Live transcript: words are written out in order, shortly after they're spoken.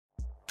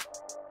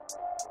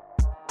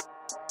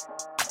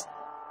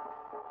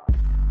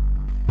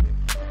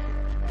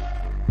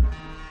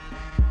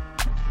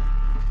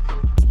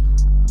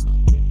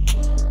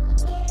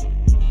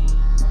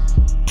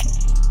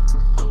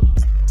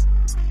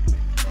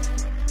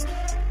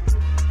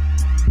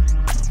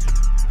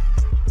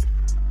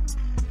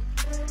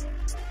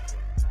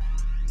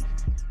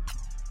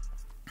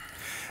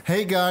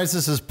Hey guys,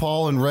 this is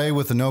Paul and Ray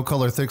with the No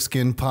Color Thick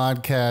Skin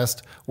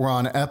podcast. We're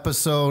on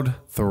episode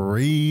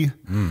 3.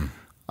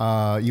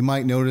 You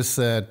might notice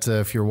that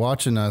if you're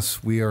watching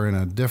us, we are in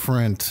a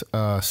different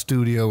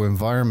studio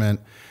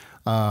environment.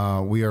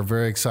 We are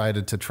very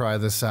excited to try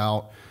this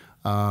out.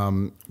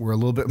 We're a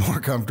little bit more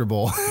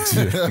comfortable.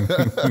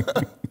 So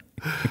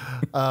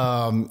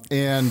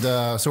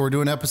we're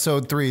doing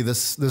episode 3.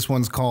 This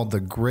one's called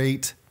The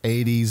Great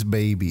 80's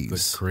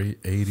Babies. The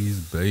Great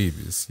 80's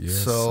Babies.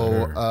 Yes,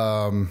 so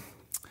sir.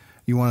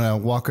 You want to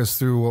walk us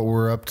through what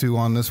we're up to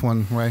on this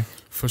one, Ray?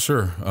 For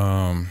sure.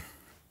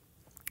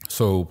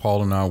 So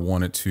Paul and I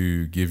wanted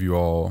to give you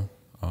all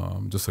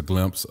just a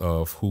glimpse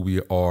of who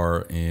we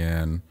are,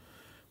 and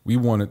we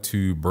wanted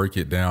to break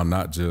it down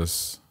not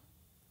just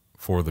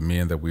for the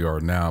men that we are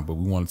now, but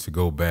we wanted to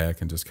go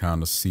back and just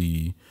kind of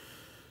see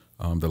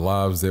the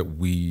lives that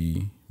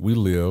we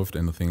lived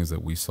and the things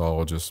that we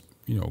saw, just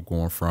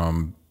going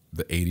from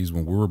the 80s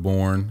when we were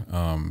born,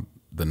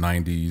 the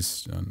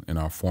 90s in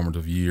our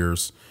formative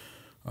years,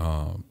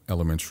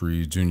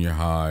 elementary, junior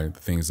high, the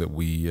things that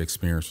we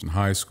experienced in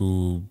high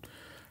school,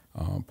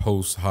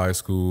 post high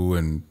school,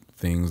 and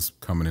things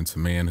coming into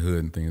manhood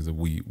and things that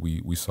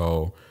we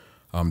saw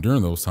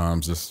during those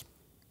times, just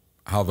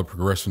how the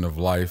progression of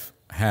life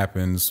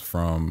happens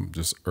from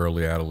just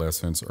early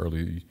adolescence,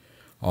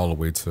 all the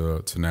way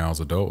to now as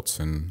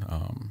adults. And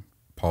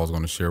Paul's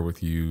going to share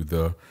with you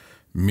the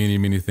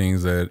many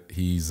things that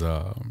he's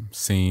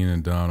seen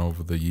and done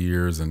over the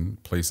years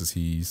and places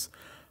he's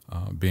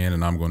been,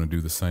 and I'm going to do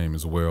the same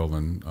as well,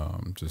 and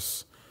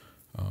just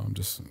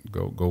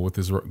go with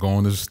this, go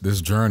on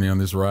this journey, on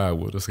this ride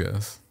with us,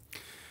 guys.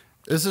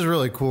 This is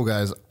really cool,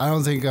 guys. I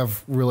don't think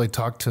I've really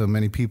talked to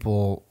many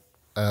people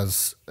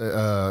as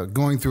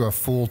going through a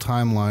full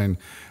timeline.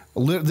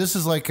 This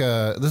is like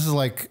a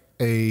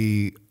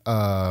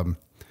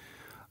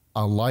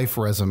life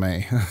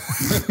resume.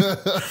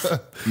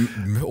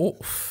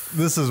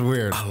 This is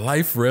weird. A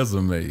life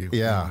resume.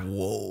 Yeah.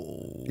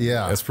 Whoa.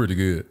 Yeah. That's pretty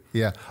good.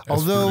 Yeah. That's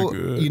Although,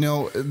 pretty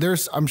good.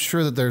 I'm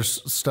sure that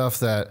there's stuff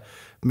that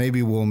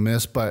maybe we'll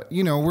miss, but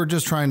we're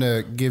just trying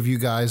to give you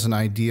guys an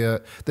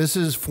idea. This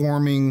is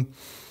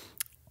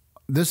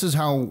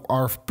how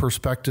our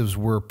perspectives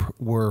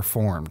were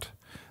formed.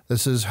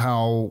 This is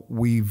how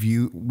we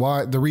view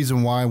the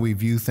reason why we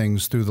view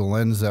things through the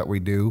lens that we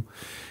do.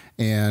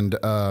 And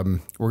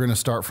we're going to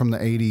start from the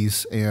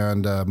 80s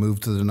and move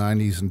to the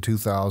 90s and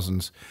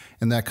 2000s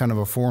in that kind of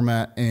a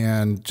format,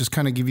 and just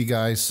kind of give you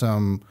guys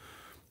some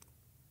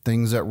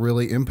things that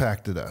really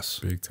impacted us.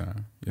 Big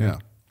time. Yeah,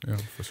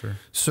 for sure.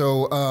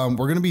 So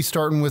we're going to be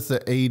starting with the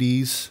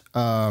 80s.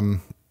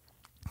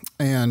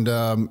 And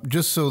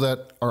just so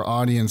that our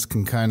audience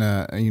can kind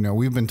of,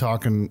 we've been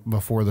talking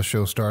before the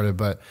show started,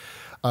 but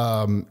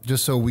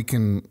just so we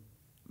can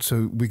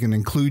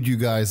include you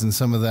guys in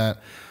some of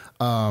that,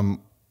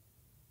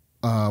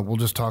 we'll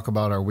just talk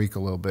about our week a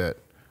little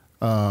bit.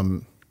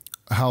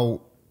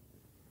 How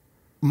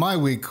my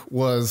week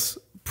was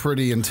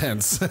pretty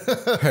intense.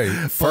 Hey,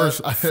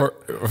 first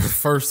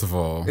of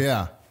all,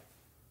 yeah,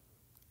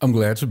 I'm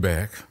glad you're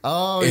back.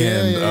 Oh,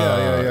 and,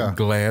 yeah.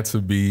 Glad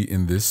to be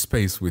in this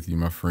space with you,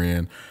 my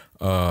friend.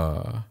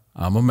 I'm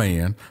a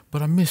man,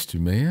 but I missed you,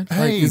 man.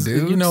 Hey,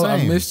 dude, same.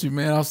 I missed you,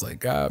 man. I was like,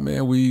 God,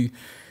 man,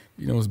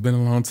 it's been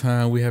a long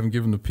time. We haven't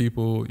given the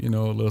people, a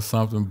little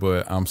something,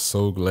 but I'm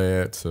so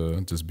glad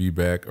to just be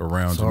back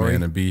around you,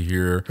 man, and be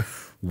here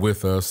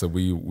with us, that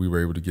we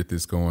were able to get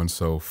this going.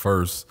 So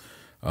first,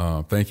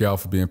 thank y'all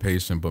for being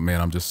patient, but man,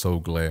 I'm just so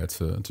glad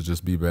to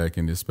just be back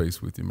in this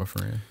space with you, my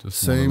friend. Just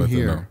Same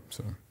here.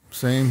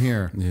 Same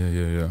here.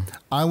 Yeah.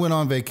 I went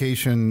on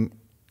vacation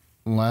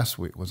last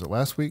week. Was it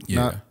last week?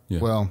 Yeah.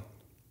 Well,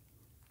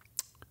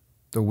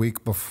 the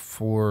week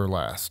before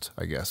last,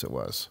 I guess it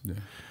was. Yeah.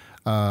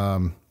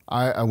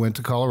 I went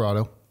to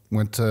Colorado,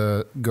 went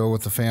to go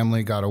with the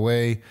family, got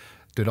away,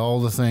 did all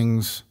the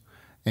things,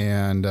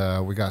 and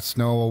we got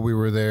snow while we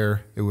were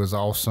there. It was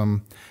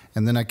awesome.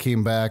 And then I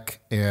came back,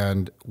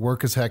 and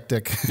work is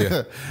hectic.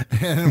 Yeah.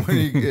 And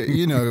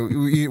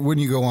when when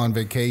you go on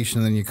vacation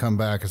and then you come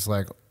back, it's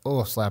like,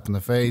 slap in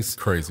the face.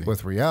 Crazy.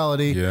 With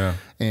reality. Yeah.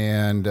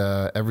 And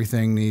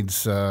everything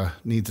needs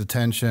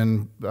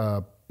attention.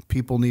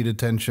 People need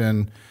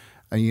attention.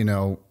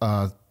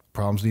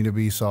 Problems need to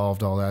be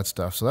solved, all that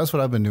stuff. So that's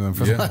what I've been doing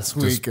for the last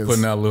week. Just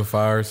putting out little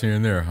fires here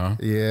and there, huh?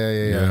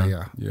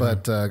 Yeah.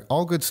 But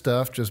all good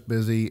stuff, just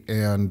busy.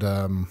 And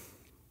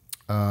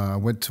I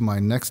went to my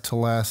next to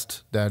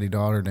last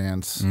daddy-daughter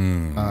dance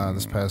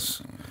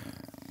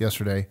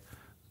yesterday.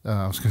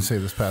 I was going to say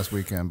this past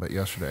weekend, but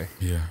yesterday.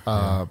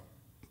 Yeah.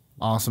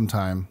 Awesome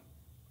time.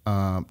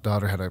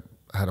 Daughter had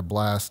a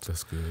blast.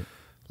 That's good.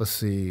 Let's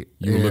see.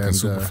 You were looking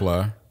super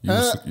fly. You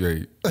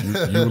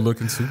were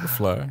looking super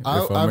fly.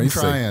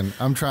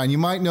 I'm trying. You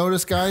might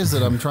notice, guys,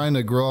 that I'm trying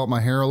to grow out my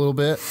hair a little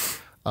bit.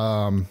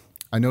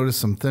 I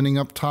noticed some thinning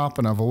up top,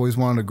 and I've always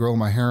wanted to grow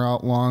my hair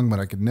out long, but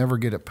I could never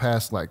get it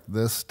past like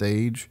this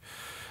stage.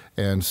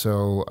 And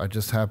so I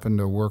just happened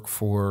to work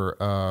for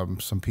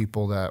some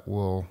people that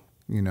will,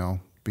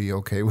 be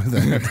okay with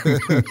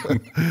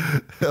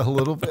that a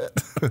little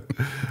bit,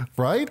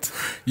 right?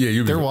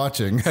 Yeah, they're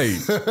watching. Hey,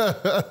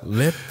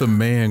 let the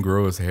man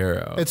grow his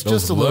hair out. It's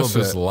just a little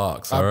bit.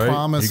 Locks. I all right?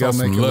 promise he got I'll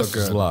some make it look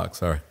luscious good.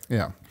 locks. All right.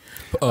 Yeah.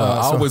 I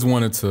always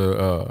wanted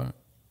to.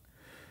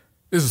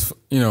 This is,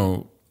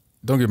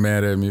 don't get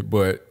mad at me,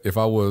 but if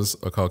I was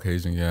a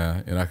Caucasian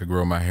guy and I could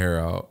grow my hair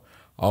out,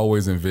 I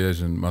always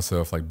envisioned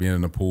myself like being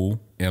in the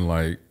pool and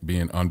like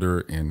being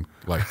under and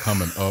like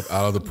coming up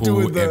out of the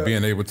pool and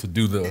being able to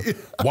do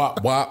the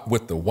wop wop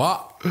with the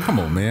wop. Come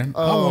on, man.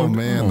 Oh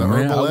man, the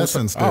herbal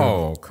essence.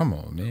 Oh, come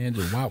on, man.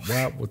 Just wop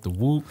wop with the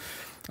whoop.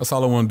 That's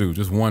all I want to do.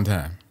 Just one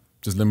time.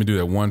 Just let me do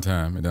that one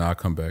time, and then I'll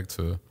come back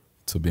to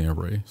being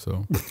Ray.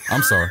 So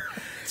I'm sorry.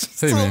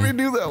 Hey, man, let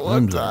me do that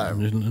one time.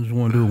 I just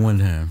want to do it one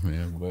time,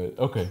 man. But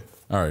okay.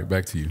 All right,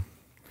 back to you.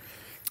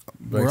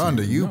 We're on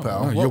to you,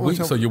 pal. No, your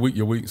week. So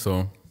your week.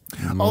 So.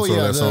 Oh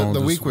yeah,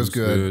 the week was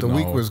good. The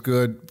week was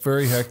good.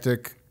 Very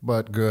hectic,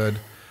 but good.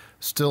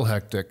 Still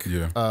hectic.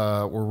 Yeah.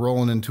 We're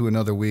rolling into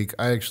another week.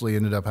 I actually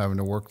ended up having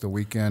to work the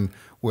weekend,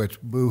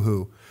 which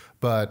boo-hoo.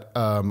 But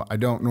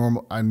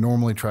I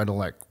normally try to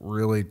like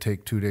really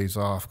take 2 days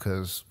off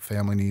because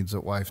family needs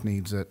it, wife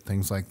needs it,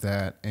 things like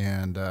that.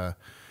 And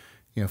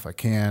if I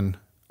can,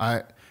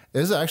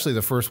 this is actually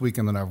the first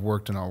weekend that I've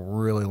worked in a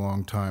really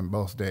long time,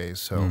 both days.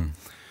 So.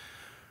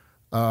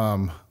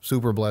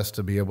 Super blessed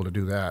to be able to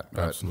do that.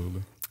 But,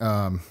 absolutely.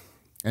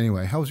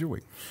 Anyway, how was your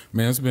week?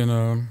 Man, it's been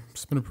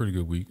a pretty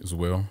good week as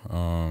well.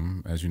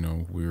 As you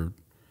know, we're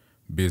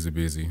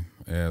busy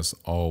as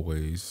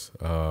always.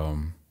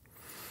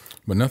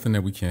 But nothing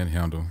that we can't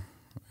handle.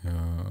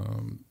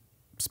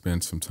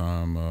 Spent some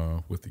time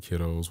with the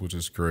kiddos, which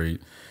is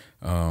great.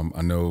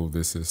 I know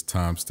this is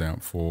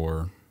timestamped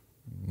for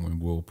when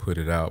we'll put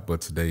it out, but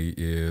today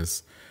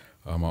is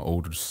my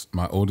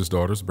oldest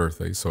daughter's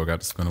birthday, so I got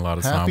to spend a lot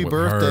of time with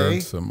her.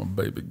 So my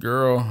baby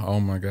girl,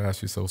 oh my gosh,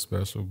 she's so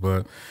special.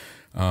 But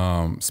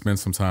spent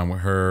some time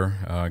with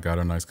her. Got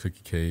her a nice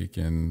cookie cake,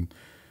 and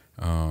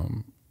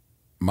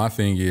my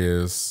thing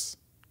is,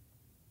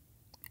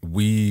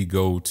 we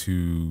go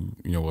to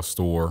a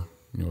store,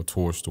 a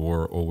toy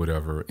store or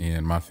whatever,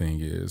 and my thing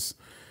is,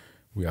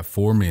 we have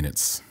 4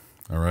 minutes.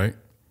 All right,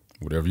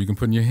 whatever you can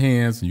put in your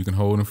hands and you can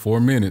hold in 4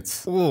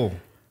 minutes. Whoa.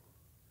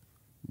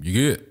 You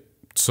good.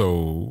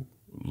 So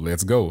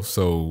let's go.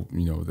 So,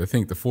 they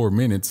think the 4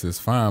 minutes is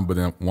fine, but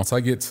then once I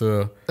get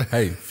to,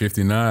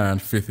 59,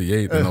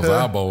 58, then those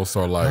eyeballs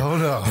start like, oh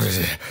no.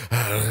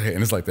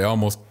 And it's like they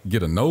almost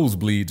get a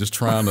nosebleed just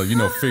trying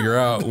to, figure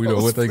out,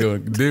 what they're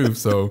going to do.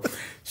 So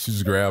she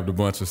just grabbed a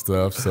bunch of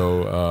stuff.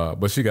 So,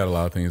 but she got a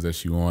lot of things that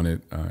she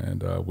wanted,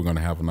 and we're going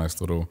to have a nice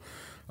little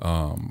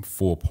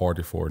full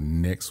party for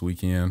next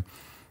weekend.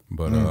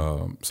 But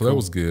so that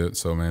was good.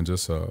 So, man,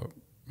 just,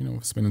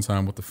 spending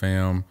time with the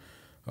fam.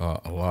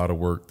 A lot of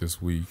work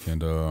this week,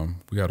 and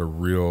we got a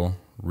real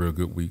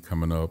good week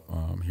coming up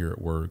here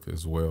at work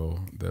as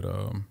well. That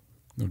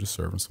just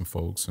serving some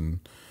folks and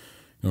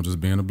just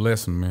being a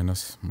blessing, man.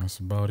 That's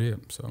about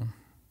it. So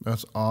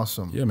that's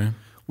awesome. Yeah, man.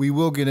 We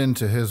will get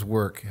into his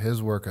work.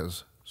 His work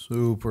is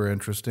super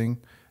interesting.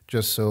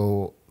 Just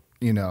so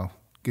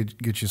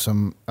get you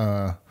some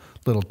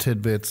little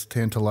tidbits,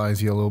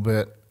 tantalize you a little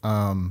bit.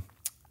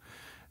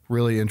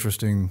 Really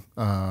interesting.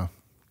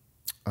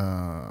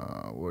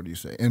 What do you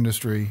say?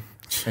 Industry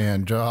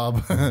and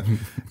job and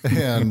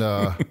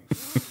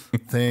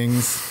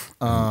things.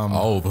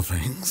 All the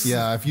things.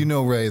 Yeah, if you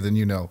know Ray, then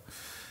you know.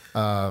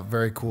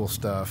 Very cool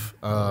stuff.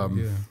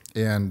 Yeah.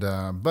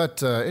 And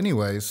but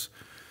anyways,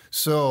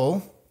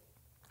 so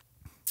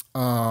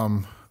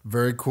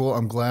very cool.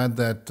 I'm glad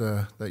that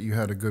that you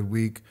had a good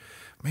week,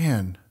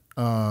 man.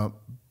 You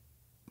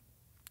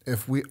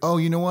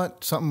know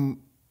what?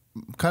 Something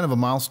kind of a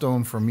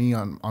milestone for me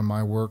on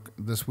my work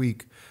this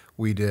week.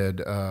 We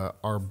did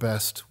our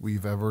best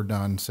we've ever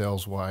done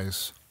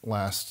sales-wise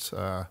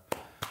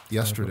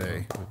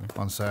yesterday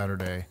on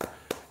Saturday.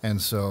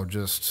 And so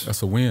just...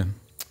 That's a win.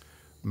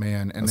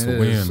 Man, and that's it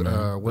a is, win,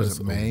 man. was that's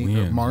it May win,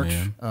 or March?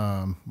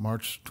 Man.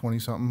 March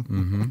 20-something.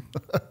 Mm-hmm.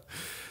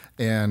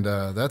 And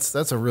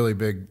that's a really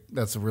big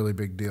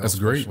deal. That's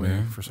great,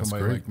 man. For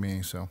somebody like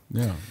me. So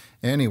yeah.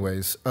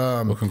 Anyways,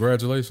 well,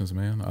 congratulations,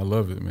 man. I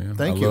love it, man.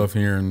 Thank you. I love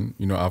hearing.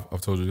 I've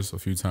told you this a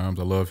few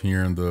times. I love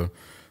hearing the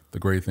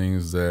great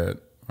things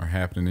that are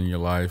happening in your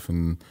life,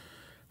 and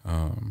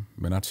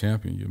man, I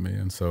champion you,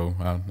 man. So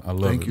I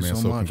love Thank it, you man.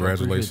 so So much.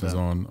 congratulations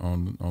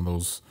on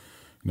those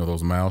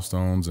those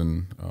milestones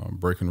and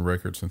breaking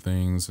records and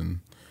things. And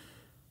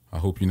I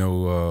hope you're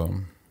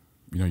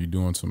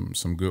doing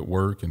some good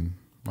work. And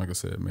like I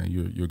said, man,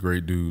 you're a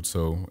great dude.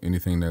 So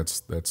anything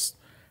that's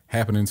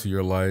happening to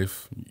your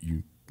life,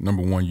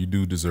 number one, you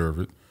do deserve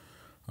it.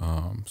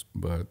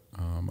 But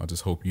I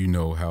just hope you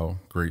know how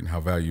great and how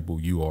valuable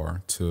you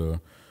are to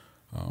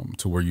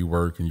where you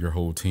work and your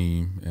whole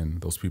team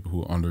and those people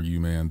who are under you,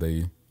 man.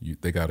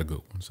 They got a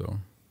good one. So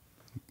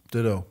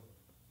ditto,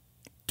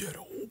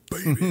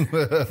 baby.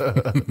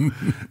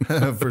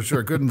 For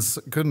sure. Couldn't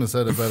have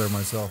said it better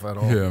myself at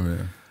all. Yeah,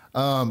 man.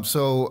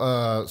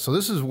 So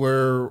this is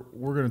where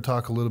we're going to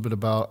talk a little bit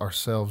about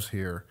ourselves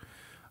here.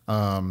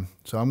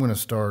 So I'm going to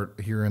start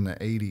here in the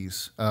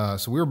 80s.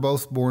 So we were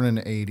both born in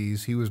the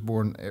 80s.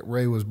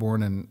 Ray was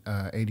born in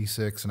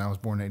 86, and I was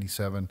born in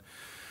 87.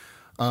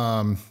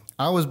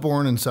 I was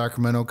born in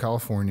Sacramento,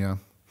 California,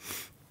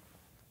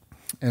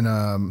 in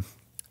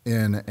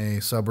a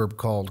suburb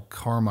called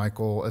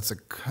Carmichael. It's a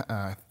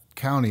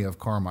county of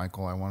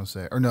Carmichael, I want to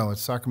say. Or no,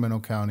 it's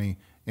Sacramento County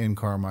in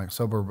Carmichael,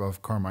 suburb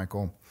of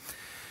Carmichael.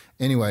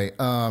 Anyway,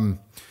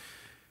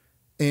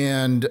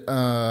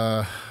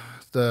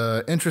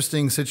 the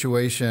interesting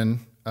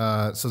situation,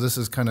 so this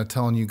is kind of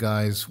telling you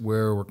guys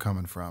where we're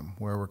coming from.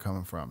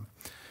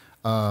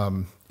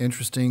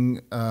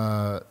 Interesting,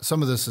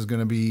 some of this is going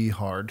to be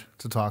hard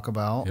to talk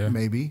about,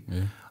 maybe.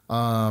 Yeah.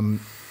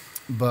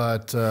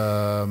 But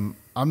I'm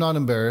not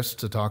embarrassed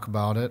to talk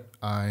about it.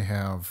 I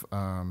have,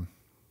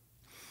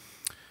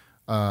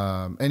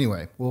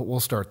 anyway, we'll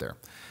start there.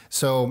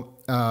 So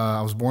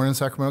I was born in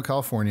Sacramento,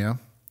 California,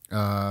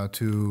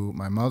 to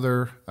my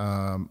mother.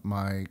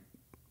 My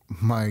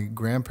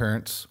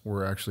grandparents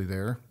were actually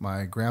there.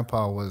 My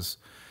grandpa was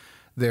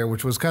there,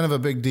 which was kind of a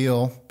big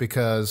deal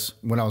because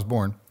when I was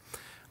born,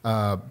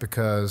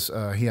 because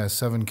he has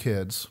 7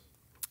 kids,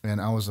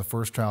 and I was the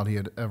first child he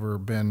had ever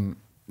been,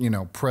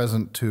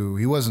 present to.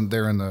 He wasn't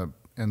there in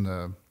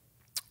the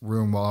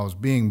room while I was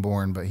being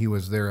born, but he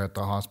was there at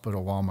the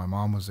hospital while my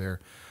mom was there.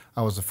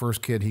 I was the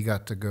first kid he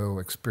got to go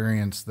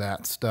experience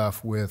that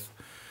stuff with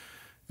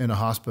in a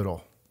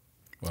hospital.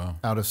 Wow.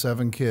 Out of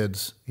 7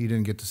 kids, he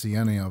didn't get to see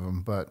any of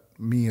them, but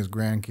me, his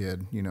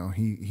grandkid,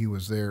 he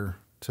was there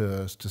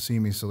to see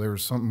me. So there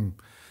was something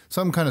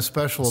kind of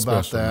special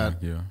about that,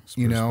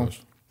 Special.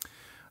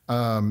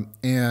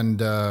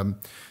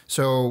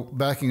 So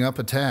backing up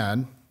a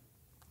tad,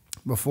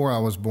 before I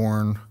was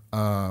born,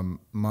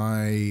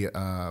 my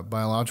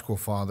biological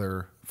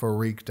father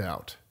freaked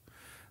out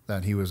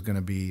that he was going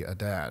to be a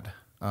dad.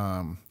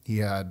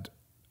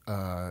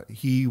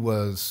 He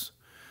was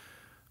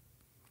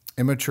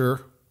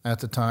immature at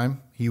the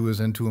time. He was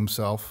into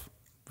himself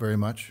very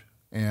much,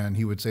 and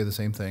he would say the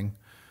same thing.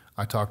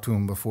 I talked to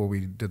him before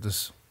we did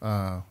this.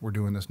 We're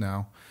doing this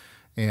now,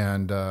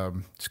 and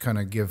just kind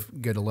of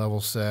get a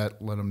level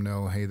set, let him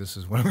know, hey, this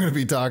is what I'm going to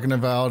be talking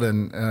about,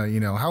 and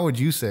how would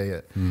you say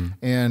it?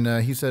 And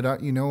he said, I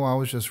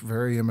was just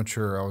very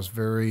immature. I was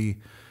very,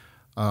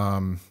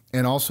 and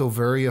also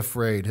very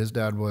afraid. His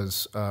dad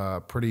was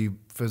pretty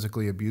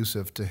physically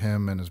abusive to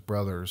him and his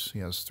brothers. He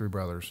has 2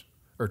 brothers,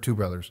 3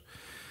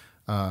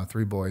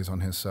 boys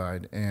on his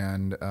side,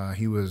 and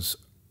he was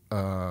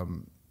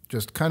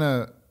just kind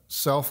of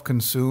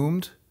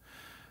self-consumed,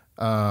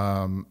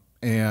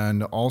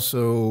 and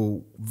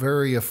also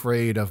very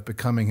afraid of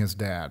becoming his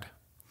dad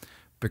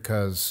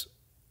because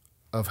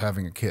of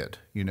having a kid,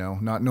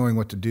 not knowing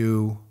what to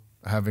do,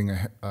 having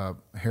a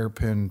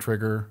hairpin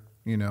trigger,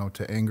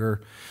 to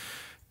anger.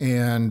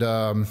 And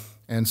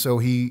so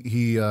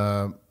he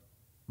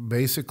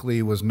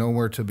basically was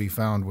nowhere to be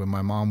found when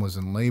my mom was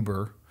in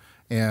labor.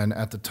 And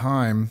at the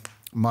time,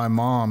 my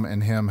mom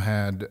and him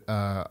had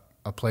a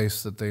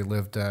place that they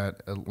lived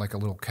at, like a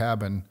little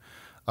cabin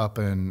up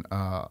in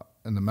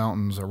the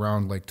mountains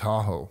around Lake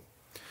Tahoe.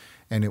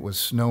 And it was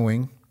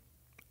snowing,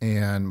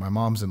 and my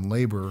mom's in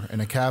labor in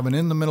a cabin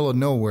in the middle of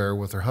nowhere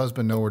with her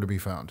husband nowhere to be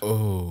found.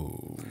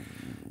 Oh.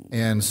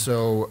 And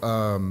so,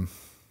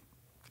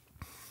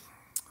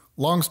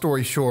 long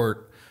story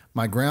short,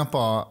 my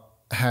grandpa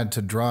had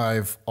to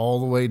drive all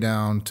the way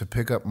down to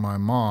pick up my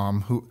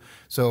mom.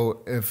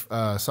 So if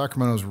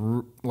Sacramento's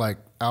like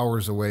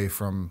hours away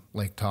from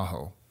Lake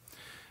Tahoe,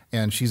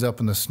 and she's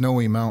up in the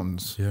snowy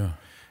mountains,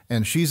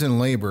 and she's in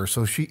labor,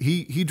 so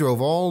he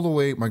drove all the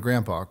way. My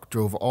grandpa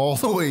drove all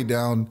the way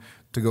down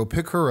to go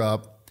pick her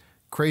up.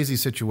 Crazy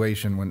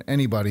situation when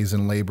anybody's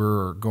in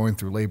labor or going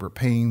through labor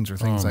pains or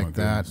things like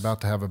that, about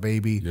to have a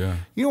baby. Yeah.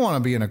 You don't want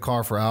to be in a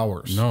car for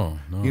hours. No.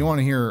 You don't want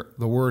to hear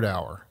the word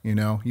hour, You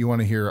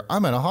want to hear,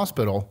 I'm at a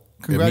hospital.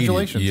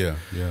 Congratulations. Yeah.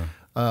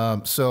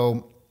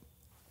 So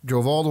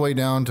drove all the way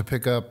down to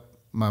pick up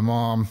my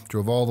mom,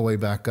 drove all the way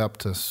back up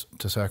to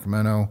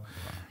Sacramento,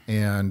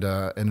 and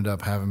ended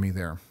up having me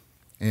there.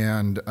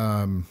 And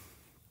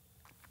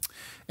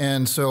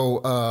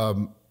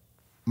so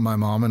my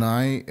mom and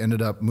I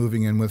ended up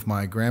moving in with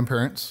my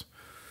grandparents,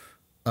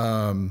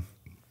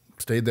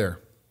 stayed there.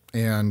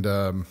 And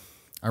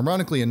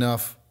ironically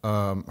enough,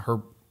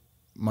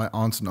 my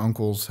aunts and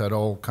uncles had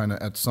all kind of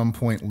at some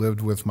point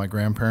lived with my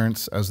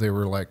grandparents as they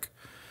were like,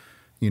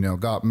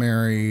 got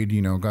married,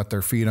 got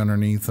their feet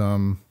underneath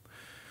them,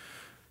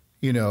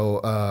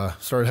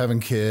 started having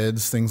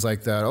kids, things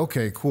like that.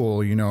 Okay,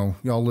 cool.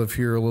 Y'all live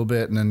here a little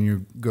bit and then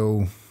you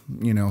go,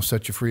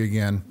 set you free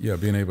again. Yeah.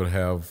 Being able to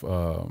have,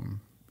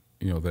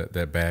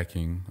 that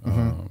backing,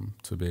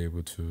 to be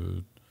able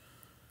to,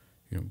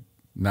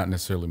 not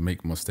necessarily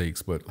make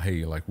mistakes, but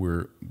hey, like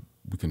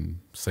we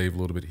can save a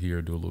little bit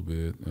here, do a little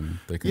bit, and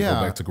they can Yeah.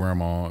 go back to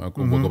grandma.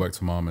 We'll go back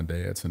to mom and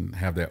dad's and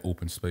have that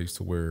open space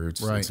to where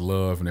it's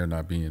love and they're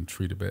not being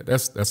treated bad.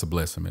 That's a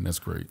blessing, man. That's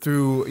great.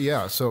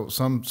 So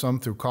some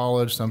through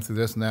college, some through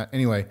this and that.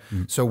 Anyway,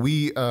 so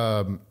we,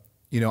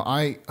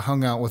 I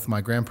hung out with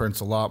my grandparents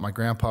a lot. My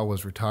grandpa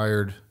was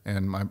retired,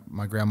 and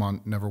my grandma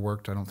never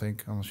worked. I don't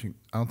think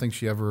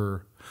she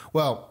ever.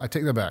 Well, I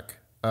take that back.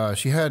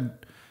 She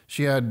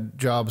had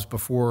jobs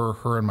before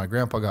her and my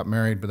grandpa got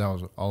married, but that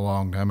was a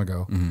long time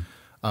ago.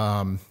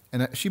 And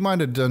she might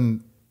have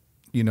done,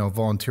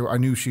 volunteer. I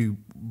knew she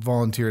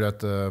volunteered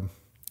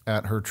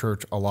at her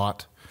church a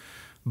lot,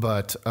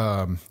 but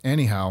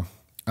anyhow,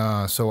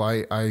 so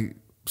I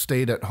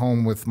stayed at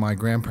home with my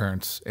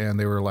grandparents, and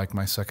they were like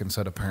my second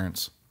set of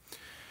parents.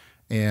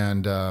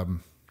 And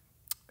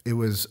it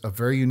was a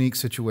very unique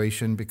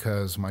situation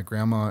because my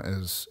grandma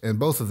and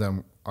both of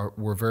them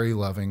were very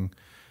loving.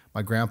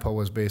 My grandpa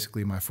was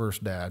basically my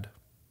first dad.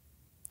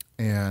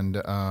 And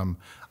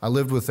I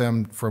lived with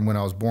them from when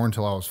I was born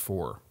till I was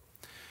 4.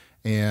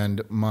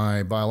 And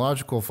my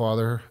biological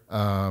father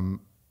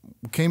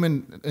came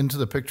into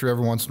the picture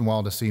every once in a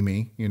while to see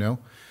me,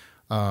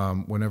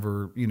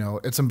 whenever,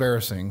 it's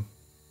embarrassing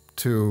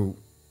to,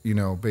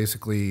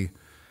 basically,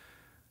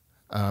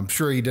 I'm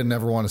sure he didn't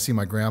ever want to see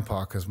my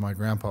grandpa because my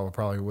grandpa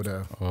probably would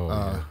have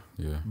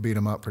beat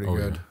him up pretty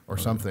good or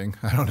something.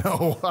 I don't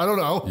know.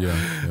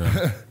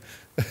 Yeah.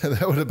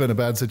 That would have been a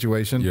bad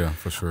situation. Yeah,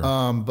 for sure.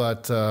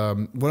 But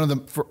one of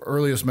the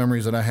earliest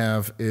memories that I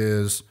have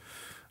is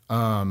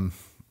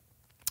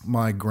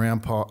my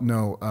grandpa,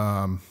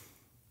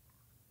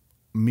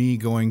 me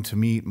going to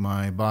meet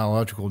my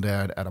biological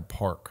dad at a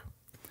park.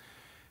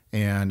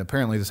 And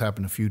apparently this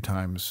happened a few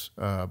times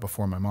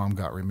before my mom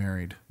got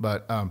remarried.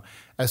 But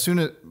at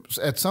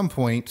some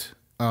point,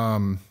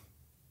 my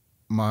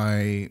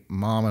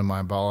mom and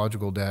my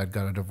biological dad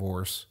got a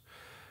divorce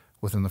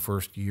within the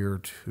first year or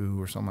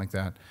two or something like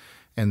that.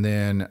 And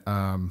then,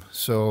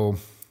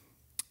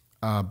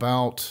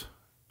 about,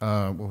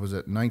 what was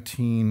it,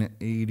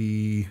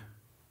 1980,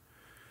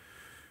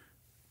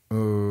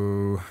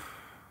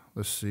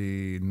 let's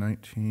see,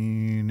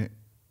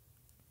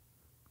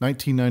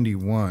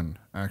 1991,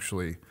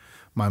 actually,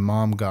 my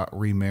mom got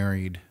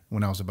remarried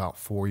when I was about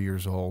 4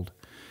 years old.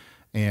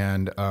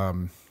 And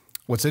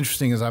what's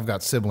interesting is I've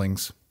got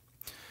siblings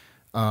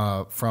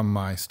from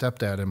my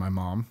stepdad and my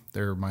mom.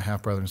 They're my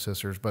half brother and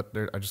sisters, but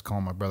I just call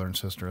them my brother and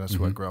sister. That's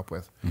who I grew up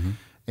with.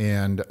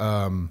 And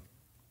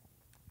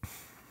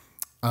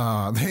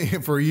they,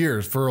 for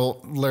years, for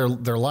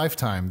their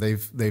lifetime,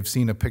 they've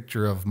seen a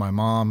picture of my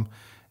mom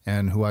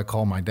and who I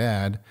call my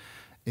dad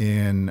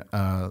in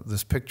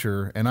this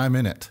picture, and I'm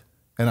in it,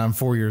 and I'm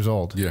 4 years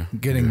old,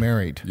 getting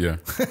married. Yeah.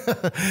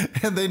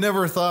 And they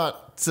never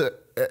thought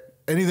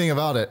anything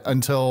about it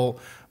until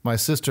my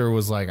sister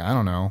was like, I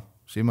don't know,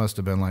 she must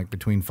have been like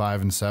between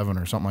 5 and 7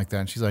 or something like that.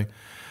 And she's like,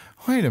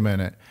 wait a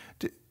minute.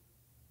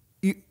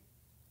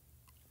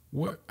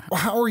 What?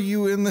 How are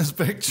you in this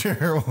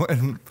picture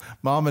when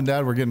mom and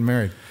dad were getting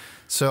married?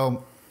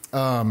 So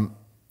yeah,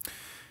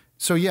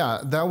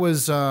 that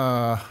was,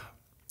 so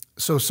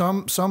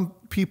some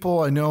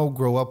people I know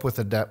grow up with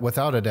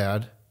without a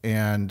dad,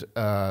 and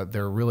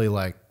they're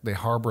really they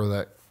harbor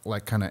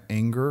that kind of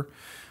anger.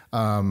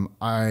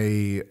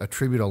 I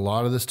attribute a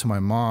lot of this to my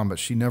mom, but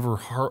she never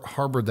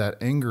harbored that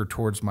anger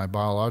towards my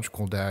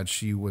biological dad.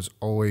 She was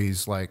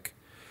always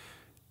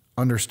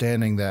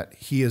understanding that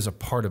he is a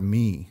part of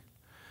me,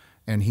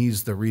 and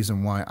he's the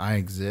reason why I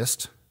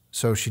exist.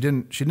 So she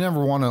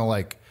never want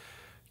to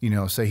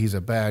say he's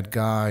a bad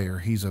guy or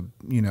he's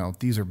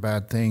these are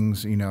bad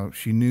things.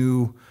 She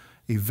knew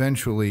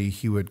eventually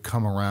he would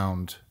come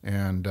around,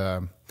 and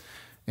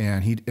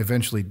he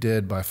eventually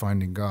did by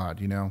finding God,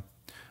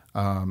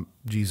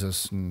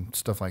 Jesus and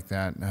stuff like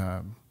that.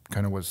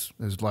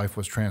 His life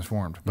was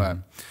transformed. But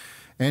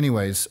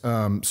anyways,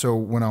 so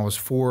when I was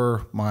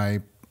 4,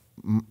 my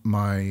mom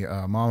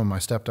and my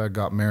stepdad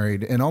got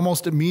married, and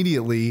almost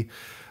immediately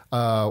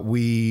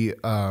my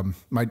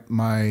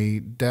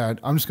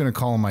dad, I'm just going to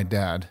call him my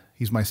dad.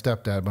 He's my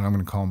stepdad, but I'm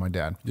going to call him my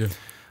dad. Yeah.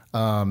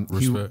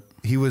 Respect.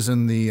 He was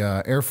in the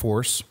Air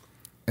Force,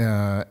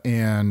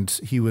 and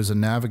he was a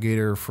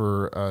navigator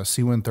for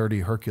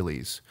C-130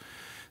 Hercules.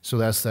 So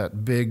that's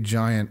that big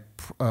giant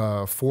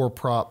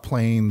 4-prop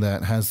plane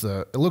that has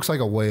it looks like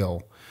a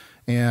whale,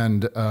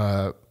 and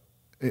the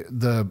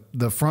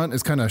front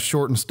is kind of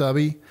short and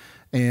stubby,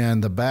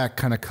 and the back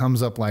kind of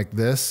comes up like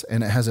this,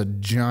 and it has a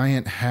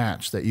giant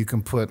hatch that you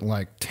can put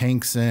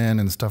tanks in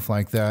and stuff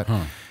like that.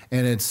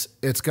 And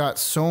it's got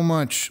so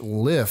much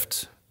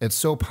lift, it's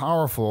so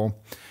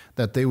powerful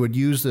that they would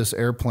use this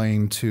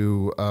airplane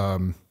to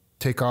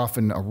take off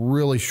in a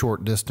really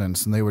short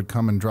distance, and they would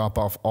come and drop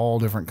off all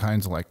different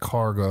kinds of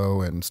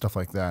cargo and stuff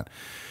like that.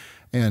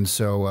 And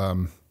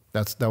so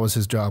that was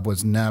his job,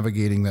 was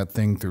navigating that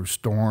thing through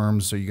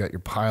storms. So you got your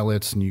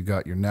pilots and you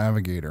got your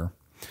navigator.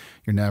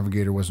 Your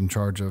navigator was in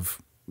charge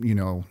of,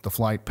 the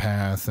flight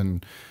path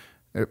and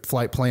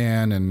flight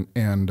plan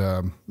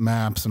and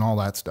maps and all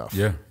that stuff.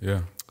 Yeah,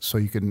 yeah. so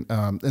you can.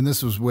 And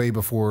this was way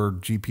before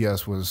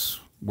GPS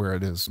was where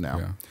it is now.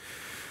 Yeah.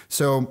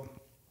 So.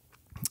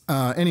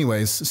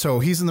 Anyways, so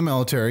he's in the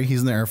military,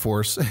 he's in the Air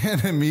Force,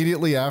 and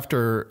immediately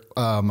after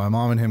my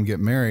mom and him get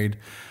married,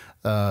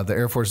 the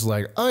Air Force is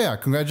like, oh yeah,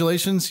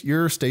 congratulations,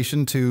 you're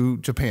stationed to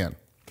Japan.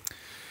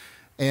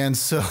 And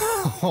so,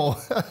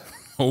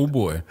 Oh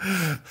boy.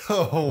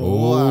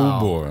 oh wow.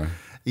 Boy.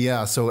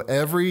 Yeah, so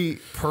every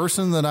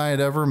person that I had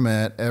ever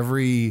met,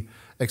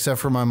 except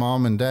for my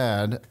mom and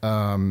dad,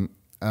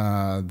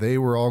 they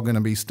were all going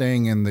to be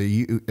staying in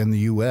the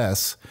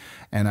U.S.,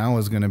 and I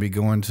was going to be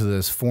going to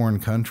this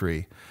foreign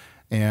country,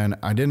 and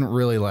I didn't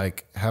really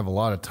like have a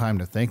lot of time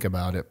to think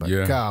about it.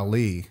 But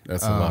golly,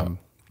 that's a lot.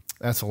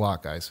 That's a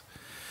lot, guys.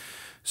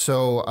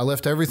 So I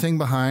left everything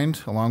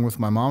behind, along with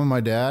my mom and my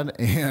dad,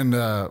 and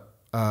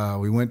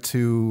we went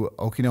to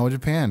Okinawa,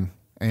 Japan,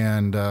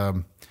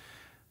 and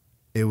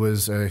it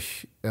was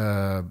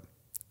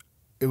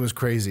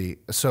crazy.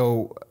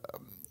 So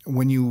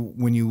when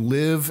you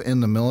live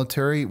in the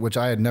military, which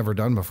I had never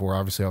done before,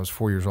 obviously I was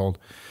 4 years old.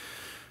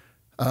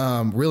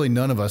 Really,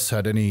 none of us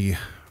had any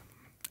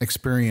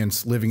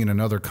experience living in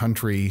another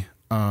country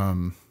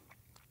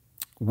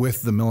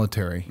with the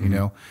military, you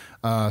know.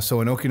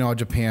 So in Okinawa,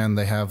 Japan,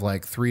 they have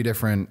like 3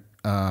 different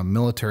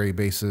military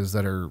bases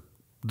that are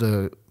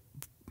the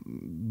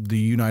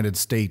United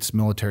States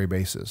military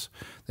bases.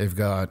 They've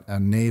got a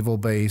naval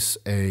base,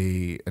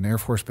 an Air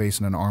Force base,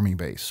 and an Army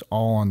base,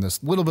 all on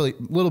this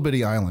little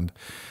bitty island.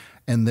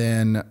 And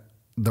then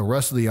the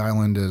rest of the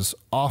island is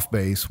off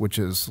base, which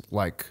is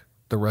like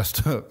the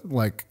rest of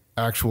like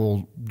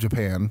actual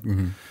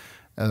Japan,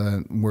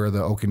 where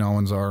the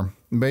Okinawans are.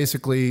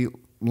 Basically,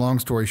 long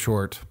story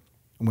short,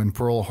 when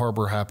Pearl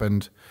Harbor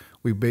happened,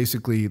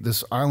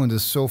 this island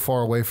is so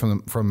far away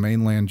from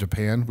mainland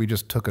Japan, we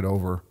just took it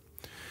over.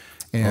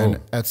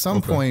 And at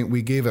some point,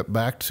 we gave it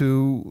back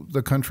to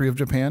the country of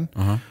Japan.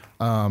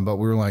 But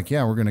we were like,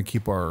 yeah, we're going to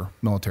keep our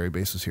military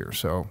bases here.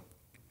 So,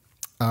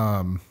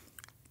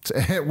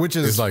 which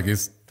is it's like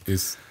it's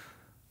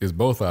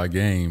both our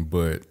game,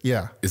 but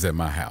yeah, it's at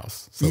my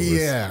house. So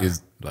yeah,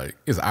 it's like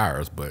it's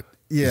ours, but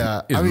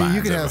yeah, it's I mean, mine.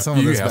 you can have some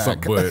of this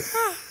back. But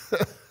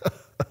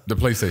the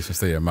PlayStation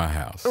stay at my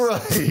house,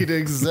 right?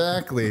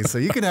 Exactly. So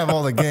you can have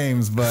all the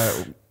games,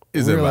 but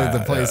it's really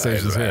the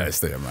PlayStation's here.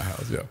 Stay at my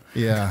house. Yeah,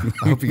 yeah.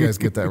 I hope you guys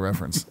get that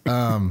reference.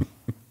 Oh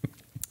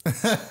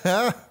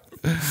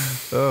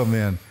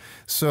man.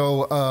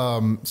 So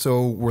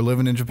we're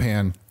living in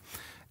Japan,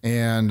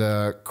 and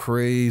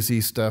crazy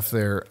stuff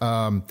there.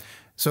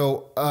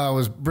 So I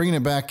was bringing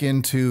it back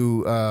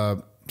into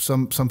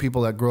some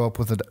people that grow up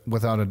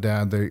without a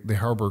dad. They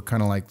harbor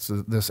kind of like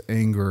this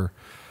anger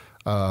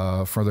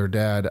for their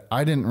dad.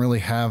 I didn't really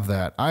have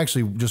that. I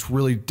actually just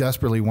really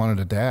desperately wanted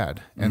a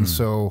dad, and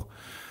so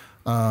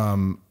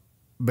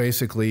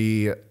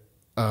basically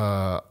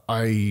I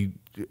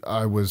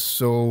was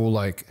so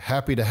like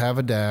happy to have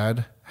a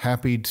dad,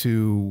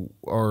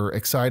 or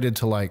excited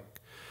to like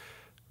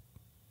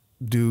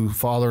do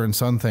father and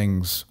son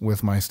things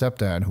with my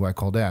stepdad, who I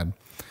call dad.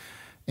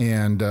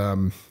 And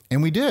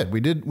we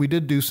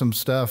did do some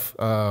stuff,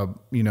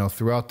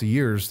 throughout the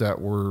years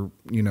that were,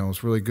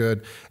 was really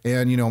good.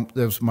 And,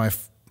 there was my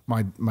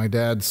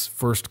dad's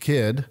first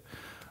kid.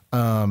 He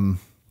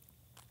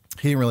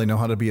didn't really know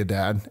how to be a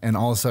dad. And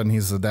all of a sudden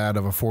he's the dad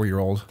of a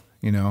 4-year-old,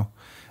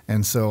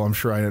 And so I'm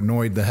sure I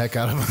annoyed the heck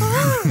out of him.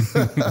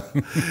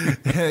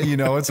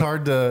 It's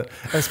hard to,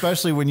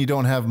 especially when you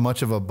don't have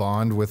much of a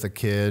bond with a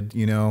kid,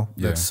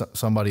 that's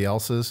somebody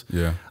else's.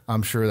 Yeah.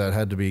 I'm sure that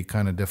had to be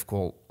kind of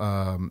difficult,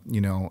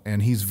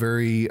 and he's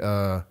very,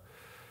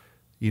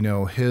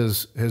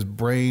 his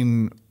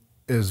brain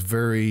is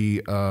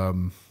very,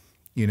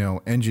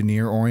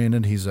 engineer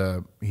oriented. He's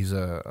a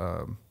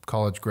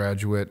college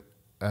graduate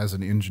as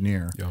an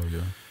engineer. Oh,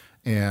 yeah.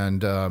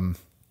 And,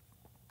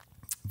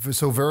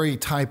 so very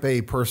type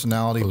A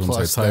personality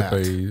plus type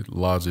that. A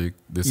logic.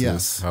 This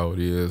is how it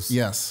is.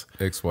 Yes.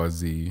 X, Y,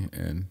 Z,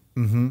 and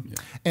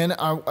And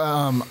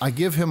I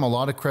give him a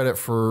lot of credit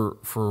for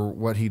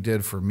what he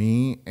did for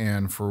me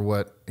and for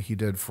what he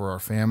did for our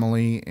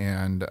family,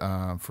 and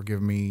for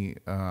giving me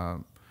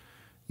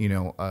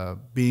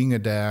being a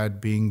dad,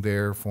 being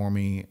there for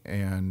me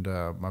and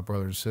my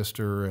brother and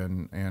sister,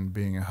 and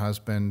being a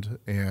husband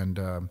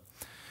and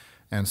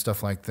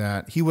stuff like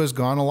that. He was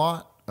gone a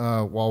lot.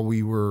 While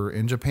we were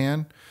in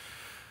Japan,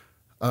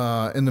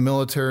 in the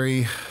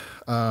military,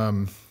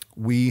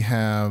 they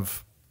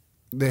have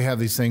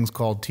these things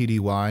called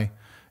TDY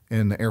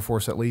in the Air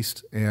Force, at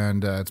least,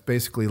 and it's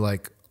basically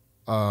like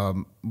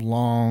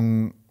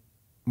long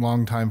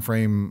time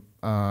frame,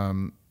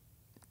 long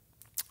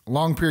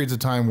periods of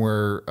time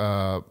where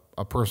a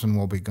person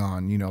will be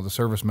gone. The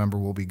service member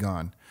will be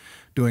gone,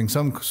 doing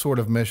some sort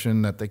of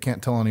mission that they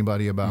can't tell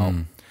anybody about,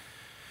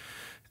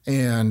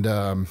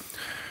 and.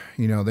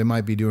 They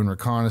might be doing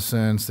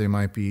reconnaissance. They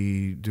might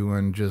be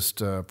doing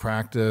just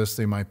practice.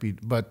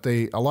 But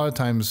a lot of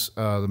times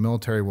the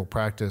military will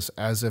practice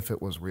as if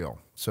it was real.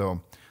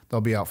 So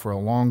they'll be out for a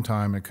long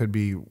time. It could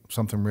be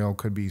something real,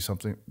 could be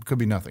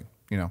nothing,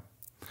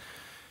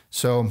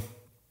 So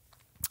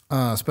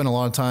Spent a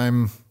lot of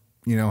time,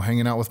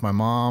 hanging out with my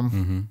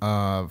mom,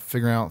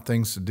 figuring out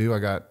things to do. I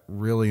got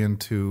really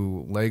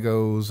into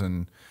Legos,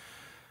 and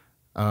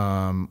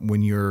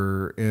when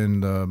you're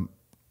in the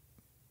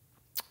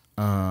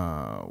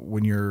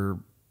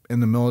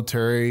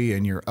military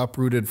and you're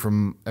uprooted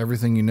from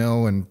everything you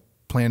know and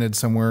planted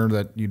somewhere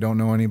that you don't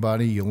know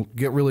anybody, you'll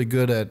get really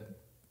good at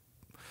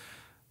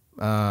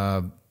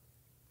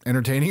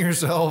entertaining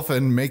yourself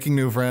and making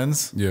new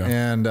friends. Yeah.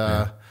 And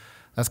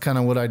that's kind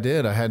of what I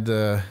did. I had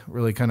to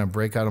really kind of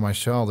break out of my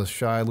shell, this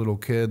shy little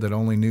kid that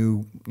only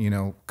knew,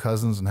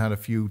 cousins and had a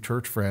few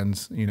church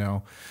friends,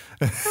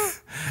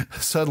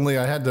 Suddenly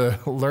I had to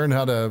learn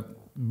how to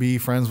be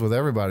friends with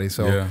everybody.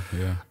 So,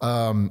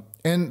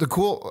 and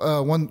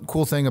the one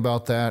cool thing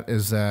about that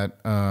is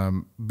that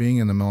being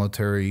in the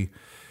military,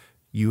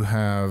 you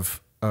have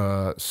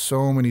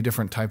so many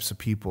different types of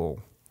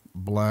people,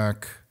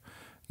 Black,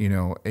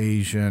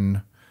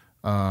 Asian,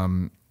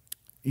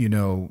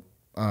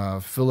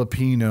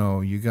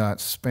 Filipino, you got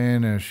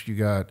Spanish, you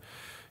got,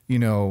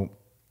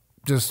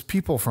 just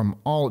people from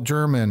all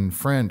German,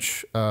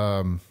 French,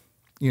 we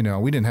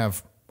didn't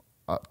have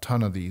a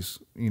ton of these,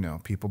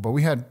 people, but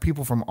we had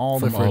people from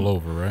all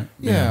over, right?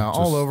 Yeah,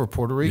 all over.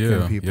 Puerto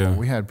Rican people. Yeah.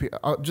 We had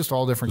just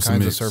all different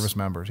kinds of service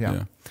members.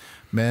 Yeah.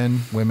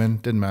 Men, women,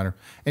 didn't matter.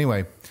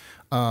 Anyway,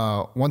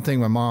 one thing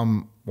my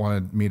mom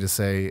wanted me to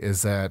say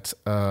is that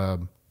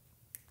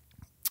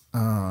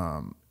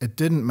it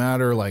didn't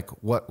matter like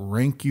what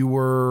rank you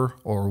were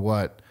or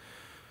what,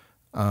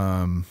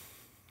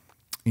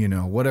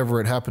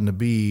 whatever it happened to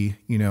be,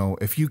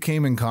 if you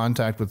came in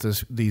contact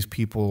with these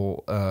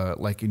people,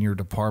 like in your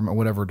department,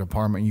 whatever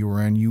department you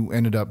were in, you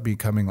ended up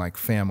becoming like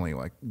family,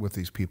 like with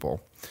these people.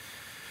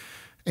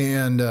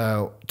 And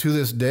to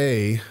this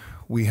day,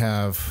 we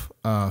have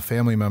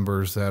family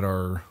members that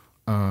are,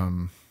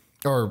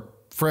 or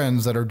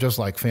friends that are just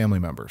like family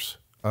members.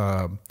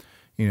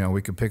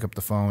 We could pick up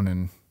the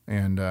phone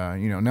and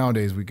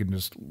nowadays we can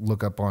just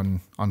look up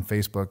on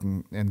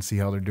Facebook and see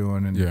how they're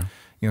doing and,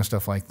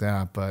 stuff like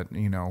that. But,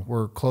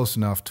 we're close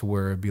enough to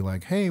where it'd be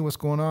like, hey, what's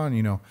going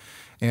on?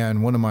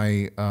 And one of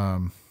my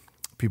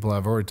people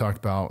I've already talked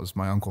about is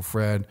my Uncle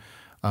Fred.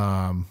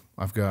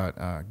 I've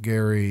got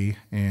Gary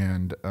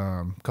and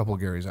a couple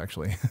of Garys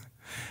actually,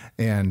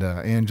 and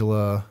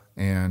Angela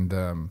and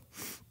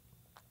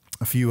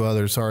a few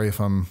others. Sorry if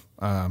I'm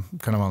kind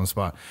of on the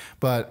spot.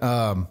 But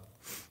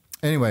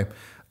anyway,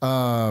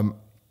 right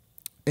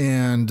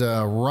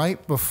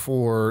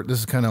before, this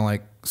is kind of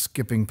like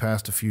skipping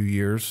past a few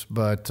years,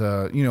 but,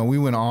 we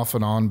went off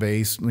and on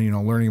base,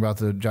 learning about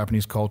the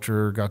Japanese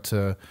culture, got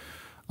to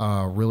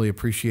really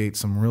appreciate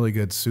some really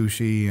good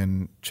sushi,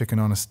 and chicken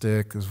on a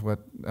stick is what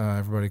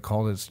everybody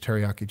called it. It's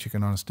teriyaki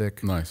chicken on a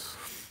stick. Nice.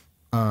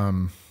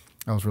 That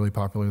was really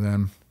popular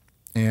then.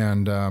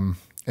 And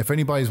if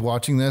anybody's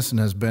watching this and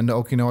has been to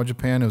Okinawa,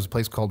 Japan, it was a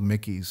place called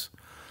Mickey's.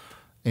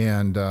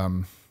 And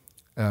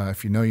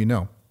if you know, you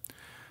know.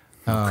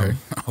 Okay.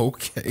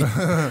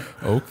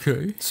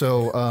 Okay.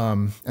 So,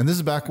 and this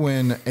is back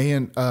when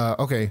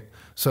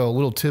so a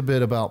little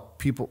tidbit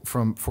about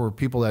for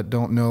people that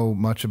don't know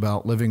much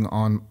about living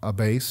on a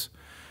base.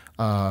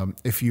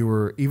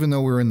 Even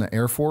though we were in the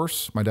Air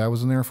Force, my dad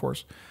was in the Air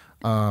Force,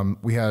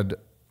 we had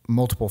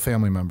multiple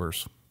family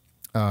members,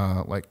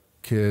 like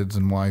kids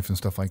and wife and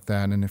stuff like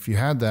that. And if you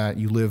had that,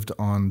 you lived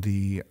on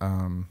the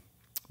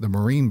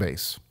Marine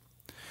base,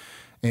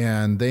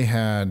 and they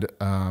had,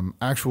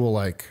 actual,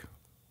 like,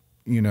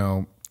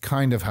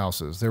 kind of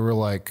houses. They were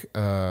like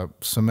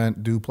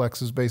cement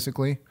duplexes,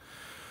 basically.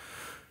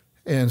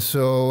 And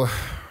so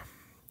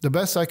the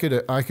best I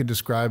could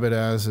describe it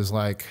as is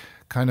like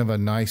kind of a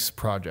nice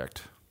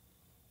project.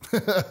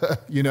 Like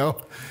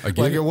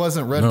it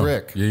wasn't red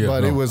brick,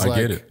 but it was I like,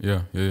 get it.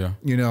 Yeah.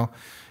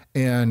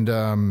 And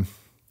I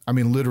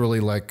mean, literally,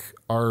 like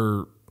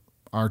our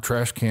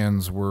trash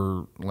cans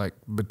were like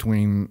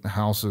between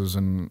houses,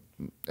 and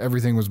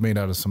everything was made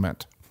out of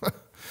cement.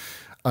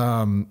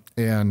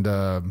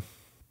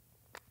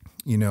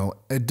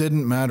 It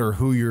didn't matter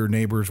who your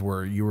neighbors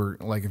were. You were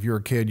like, if you're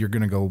a kid, you're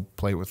going to go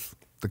play with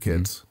the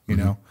kids,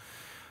 so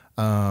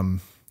that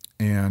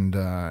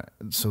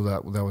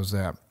was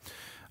that.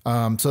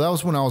 So that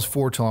was when I was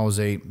 4 till I was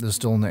 8. This is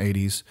still in the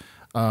 80s.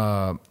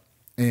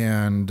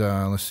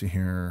 Let's see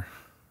here.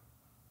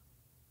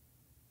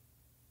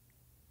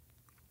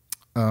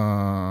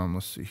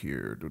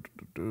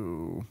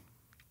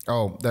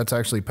 Oh, that's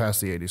actually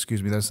past the 80s.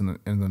 Excuse me. That's in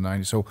the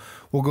 90s. So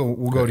we'll go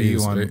to 80s,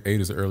 you on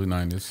 80s, early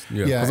 90s.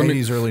 Yeah,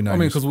 80s, early 90s. I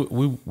mean, because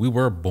we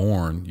were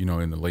born,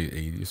 in the late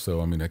 80s. So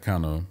I mean, that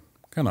kind of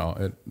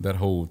that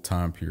whole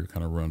time period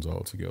kind of runs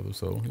all together.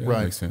 So yeah, right.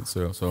 That makes sense.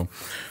 So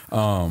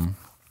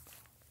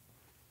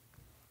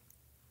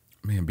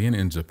man, being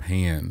in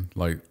Japan,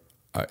 like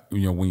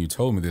when you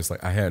told me this,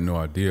 like I had no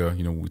idea.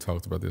 When we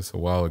talked about this a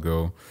while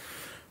ago.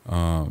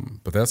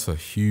 But that's a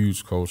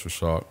huge culture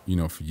shock,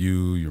 for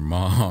you, your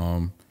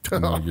mom,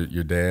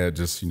 your dad,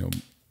 just,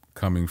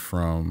 coming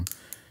from,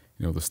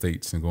 the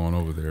States and going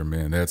over there,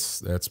 man,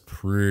 that's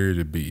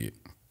pretty big,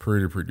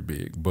 pretty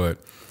big. But,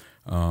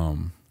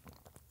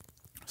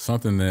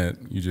 something that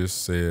you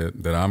just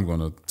said that I'm going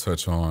to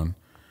touch on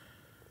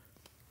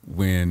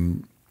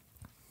when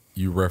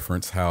you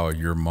reference how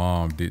your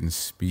mom didn't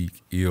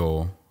speak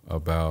ill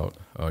about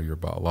your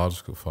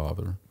biological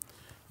father,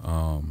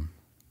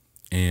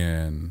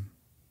 and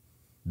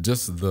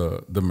just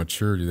the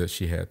maturity that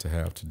she had to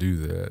have to do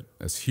that.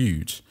 That's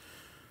huge.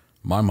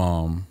 My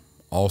mom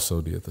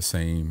also did the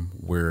same,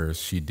 where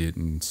she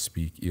didn't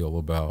speak ill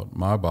about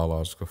my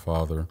biological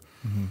father.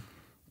 Mm-hmm.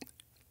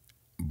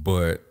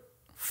 But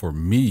for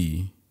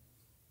me,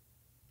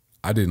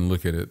 I didn't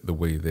look at it the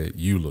way that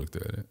you looked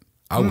at it.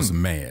 I was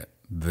mad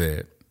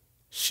that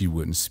she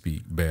wouldn't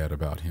speak bad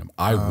about him.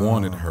 I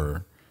wanted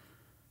her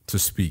to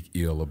speak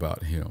ill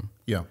about him.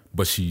 Yeah.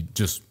 But she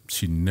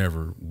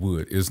never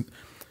would.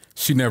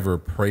 She never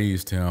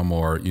praised him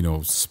or,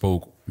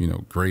 spoke,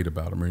 great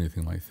about him or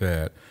anything like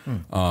that.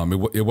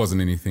 It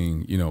wasn't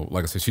anything,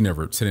 like I said, she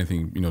never said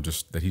anything,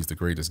 just that he's the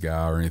greatest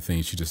guy or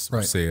anything. She just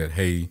said,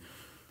 hey,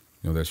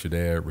 that's your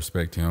dad,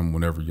 respect him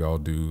whenever y'all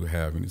do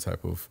have any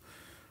type of,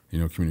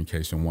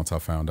 communication. Once I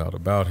found out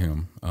about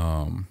him,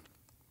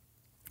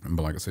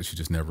 but like I said, she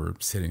just never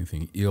said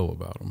anything ill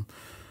about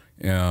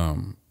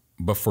him.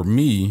 But for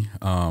me,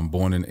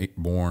 born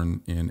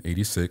in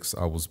 86,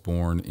 I was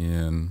born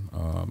in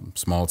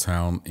small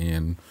town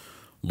in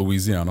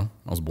Louisiana.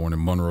 I was born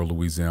in Monroe,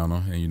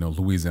 Louisiana. And,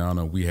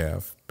 Louisiana, we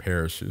have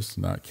parishes,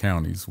 not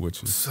counties,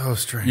 which is so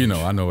strange.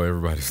 I know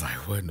everybody's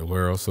like, what in the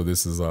world? So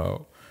this was a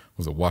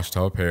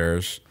Ouachita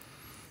parish.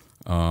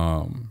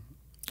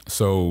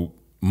 So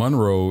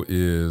Monroe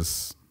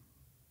is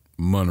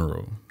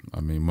Monroe. I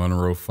mean,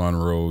 Monroe,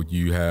 Funroe.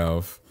 You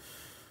have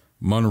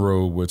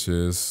Monroe, which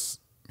is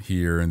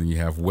here, and then you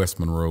have West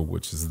Monroe,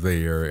 which is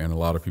there. And a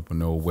lot of people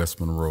know West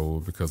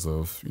Monroe because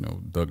of,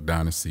 Duck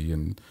Dynasty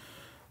and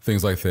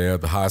things like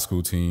that. The high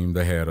school team,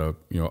 they had a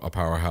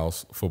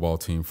powerhouse football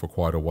team for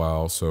quite a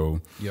while.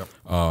 So,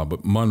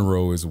 but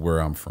Monroe is where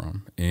I'm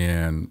from.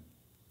 And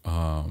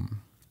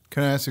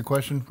can I ask you a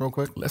question real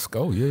quick? Let's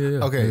go.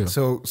 Yeah. Okay, yeah.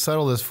 So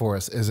settle this for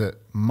us. Is it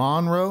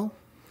Monroe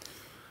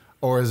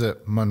or is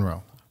it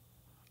Monroe?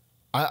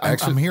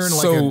 I'm hearing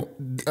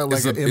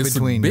like an in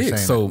between.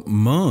 So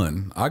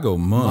Mun, I go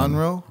Mun.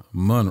 Monroe?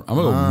 I'm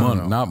gonna go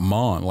Mun, not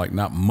Mon, like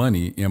not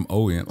money,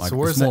 M-O-N. Like, so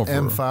where's the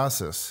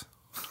emphasis?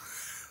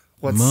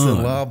 What Mun,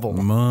 syllable?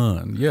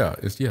 Mun. Yeah,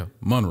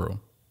 Monroe.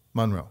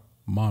 Monroe.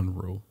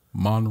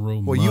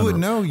 Well, you would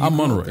know. I'm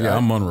Monroe. Yeah,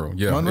 I'm Monroe.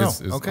 Yeah, Monroe.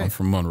 Okay. I'm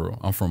from Monroe.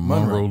 I'm from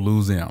Monroe,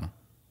 Louisiana.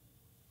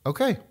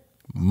 Okay.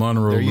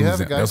 Monroe, there you Louisiana.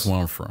 Have it, guys. That's where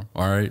I'm from.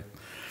 All right.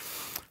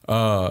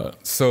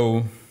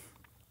 So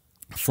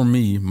for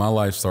me, my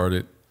life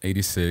started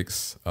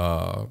 86.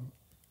 My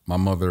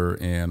mother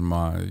and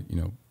my,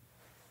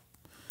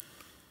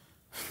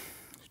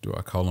 do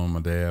I call him my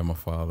dad, my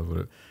father?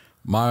 But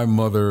my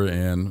mother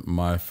and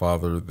my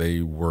father,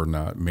 they were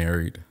not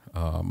married.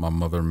 My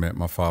mother met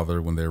my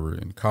father when they were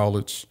in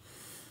college,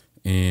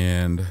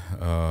 and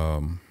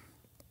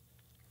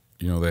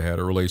they had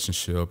a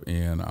relationship,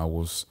 and I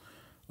was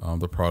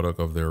the product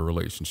of their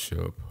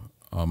relationship.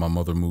 My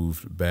mother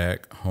moved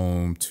back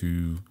home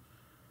to.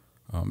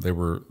 They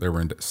were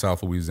in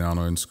South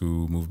Louisiana in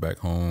school. Moved back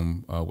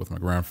home with my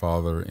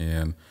grandfather,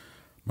 and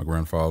my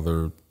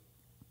grandfather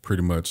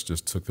pretty much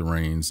just took the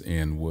reins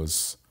and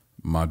was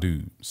my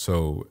dude.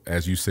 So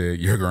as you said,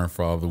 your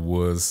grandfather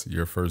was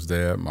your first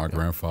dad. My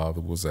grandfather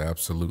was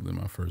absolutely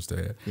my first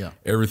dad. Yeah.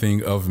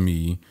 Everything of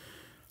me,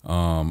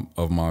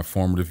 of my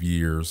formative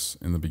years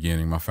in the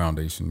beginning, my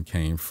foundation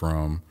came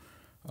from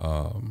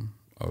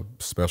a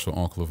special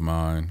uncle of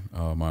mine,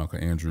 my Uncle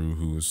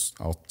Andrew,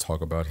 I'll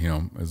talk about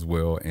him as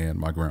well, and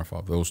my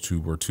grandfather. Those two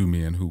were two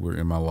men who were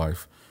in my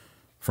life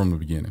from the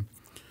beginning.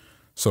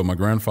 So my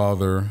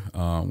grandfather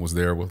was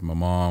there with my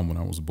mom when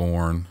I was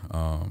born.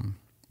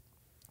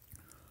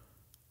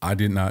 I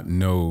did not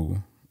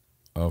know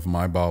of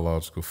my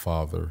biological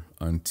father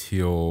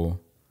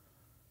until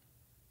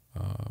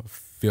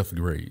 5th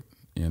grade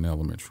in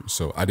elementary.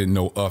 So I didn't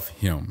know of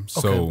him.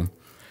 Okay. So,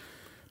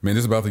 man,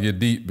 this is about to get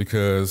deep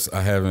because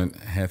I haven't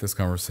had this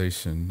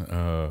conversation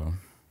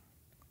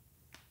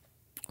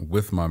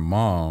with my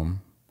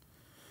mom.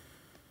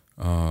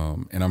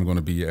 And I'm going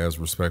to be as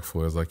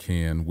respectful as I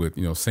can with,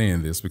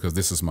 saying this because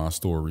this is my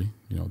story.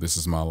 This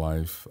is my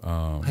life.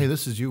 Hey,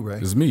 this is you, Ray.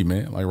 This is me,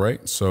 man. Like,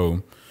 right?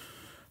 So,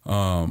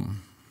 for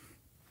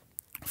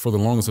the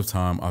longest of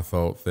time, I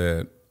thought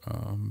that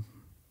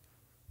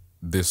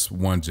this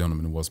one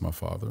gentleman was my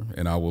father,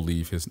 and I'll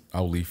leave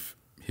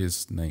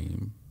his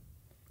name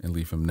and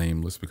leave him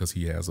nameless because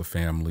he has a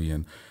family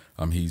and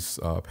he's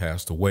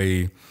passed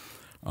away.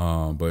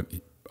 But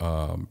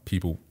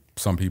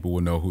some people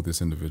will know who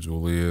this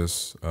individual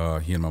is.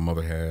 He and my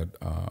mother had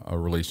a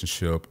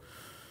relationship,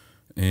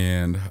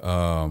 and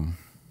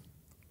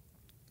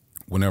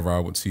whenever I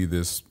would see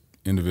this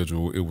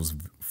individual, it was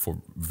for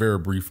very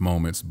brief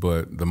moments,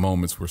 but the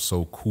moments were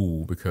so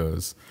cool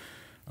because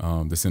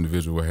this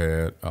individual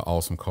had an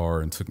awesome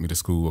car and took me to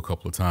school a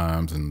couple of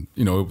times. And,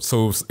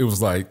 so it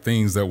was like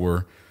things that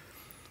were,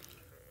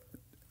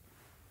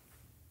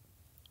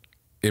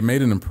 it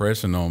made an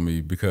impression on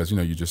me because, you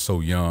know, you're just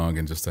so young,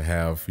 and just to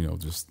have, you know,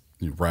 just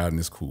you riding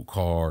this cool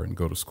car and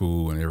go to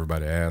school and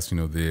everybody asks, you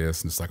know,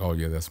 this, and it's like, oh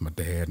yeah, that's my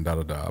dad and da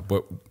da da.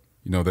 But,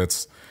 you know,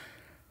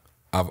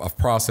 I've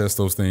processed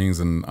those things,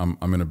 and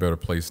I'm in a better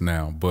place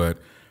now. But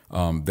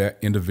that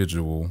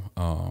individual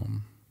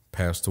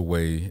passed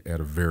away at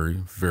a very,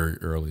 very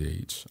early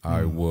age.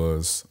 I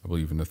was, I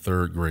believe, in the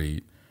 3rd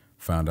grade,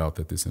 found out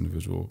that this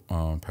individual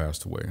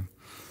passed away.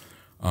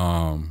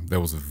 That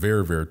was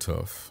very, very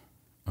tough.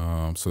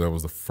 So that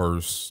was the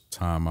first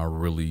time I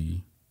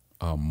really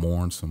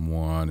mourned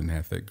someone and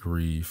had that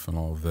grief and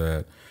all of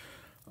that.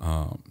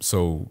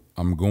 So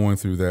I'm going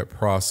through that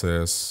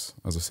process,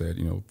 as I said,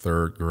 you know,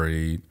 3rd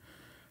grade.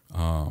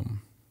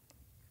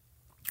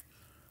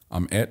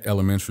 I'm at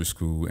elementary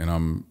school, and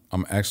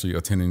I'm actually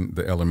attending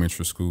the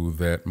elementary school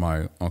that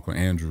my Uncle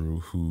Andrew,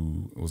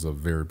 who was a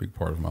very big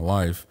part of my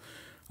life,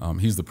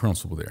 he's the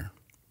principal there.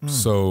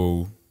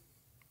 So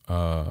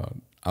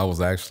I was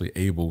actually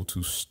able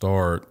to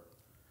start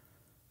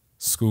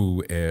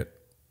school at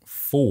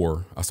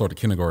 4. I started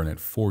kindergarten at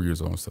 4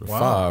 years old instead of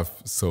 5.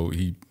 So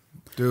he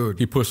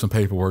pushed some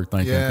paperwork.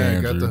 Thank you,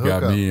 Andrew.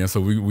 Got me in. So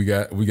we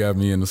got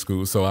me into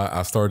school. So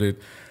I started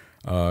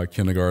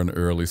kindergarten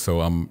early.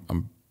 So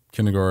I'm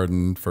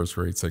kindergarten, 1st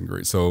grade, 2nd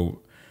grade.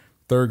 So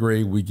 3rd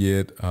grade, we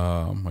get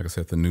like I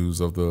said, the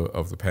news of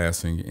the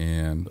passing,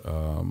 and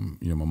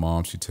you know, my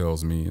mom, she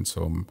tells me, and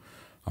so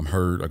I'm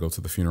hurt. I go to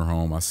the funeral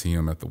home. I see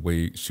him at the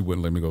wake. She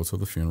wouldn't let me go to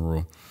the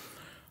funeral.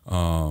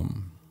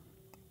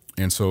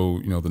 And so,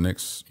 you know, the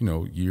next, you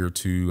know, year or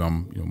two,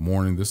 I'm, you know,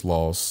 mourning this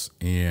loss,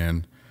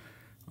 and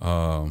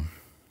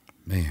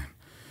man,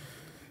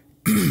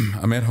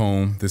 I'm at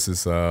home. This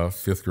is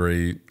 5th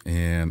grade,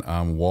 and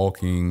I'm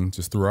walking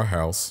just through our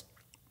house.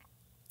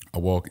 I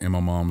walk in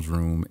my mom's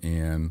room,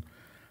 and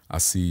I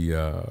see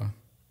I'll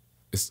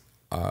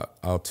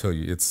tell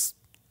you, it's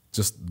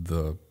just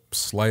the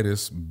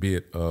slightest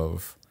bit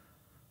of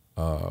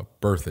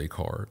birthday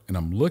card, and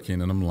I'm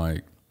looking, and I'm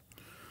like,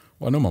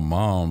 well, I know my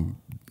mom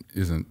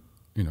isn't,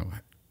 you know,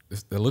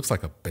 that looks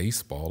like a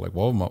baseball. Like,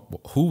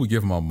 who would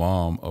give my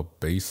mom a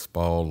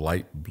baseball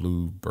light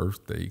blue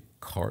birthday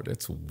card?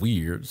 That's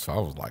weird. So I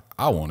was like,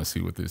 I want to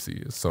see what this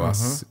is. So I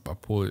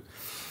pull it,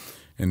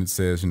 and it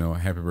says, you know,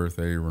 happy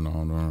birthday,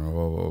 Ronaldo,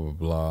 blah, blah, blah,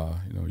 blah,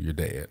 you know, your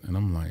dad. And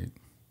I'm like,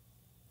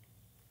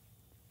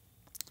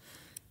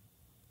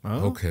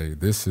 okay,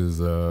 this is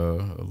a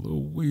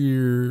little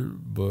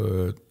weird,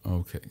 but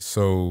okay.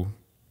 So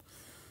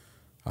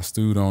I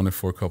stewed on it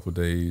for a couple of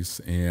days,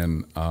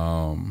 and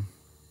I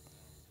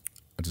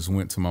just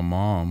went to my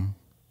mom,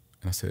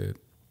 and I said,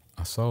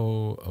 I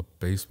saw a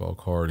baseball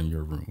card in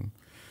your room.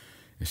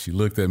 And she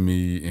looked at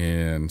me,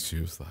 and she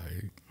was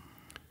like,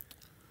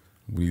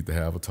 we need to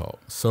have a talk.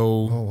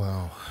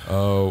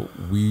 So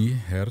we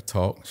had a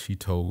talk. She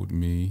told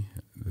me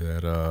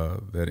that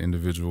that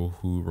individual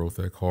who wrote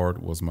that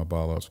card was my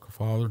biological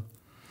father.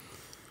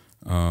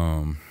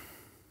 That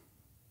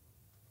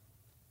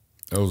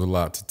was a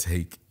lot to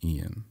take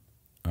in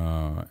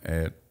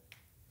at,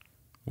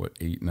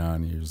 8,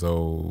 9 years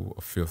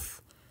old,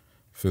 fifth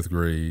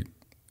grade.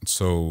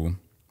 So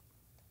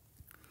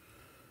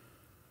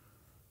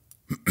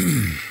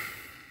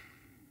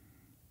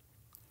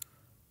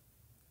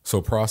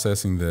so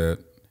processing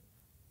that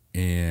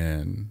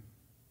and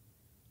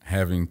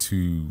having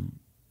to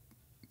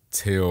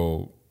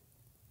tell,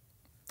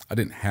 I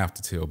didn't have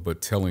to tell,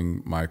 but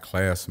telling my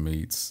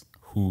classmates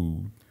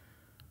who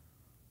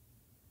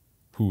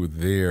were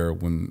there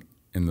when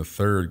in the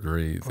 3rd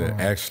grade that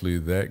actually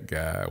that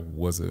guy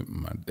wasn't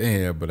my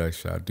dad, but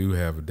actually I do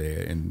have a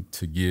dad, and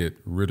to get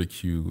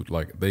ridiculed,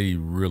 like they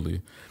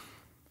really,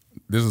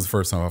 this is the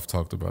first time I've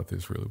talked about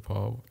this really,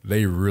 Paul.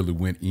 They really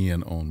went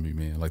in on me,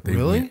 man. Like they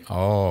went,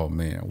 oh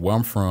man, where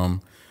I'm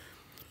from,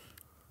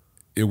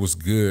 it was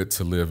good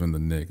to live in the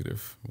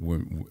negative.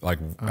 When, like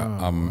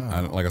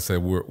like I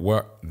said,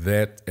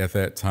 at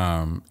that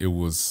time it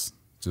was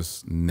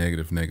just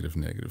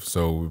negative.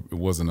 So it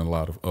wasn't a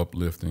lot of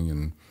uplifting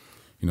and,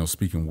 you know,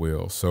 speaking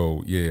well.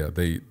 So yeah,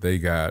 they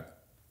got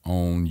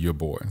on your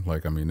boy.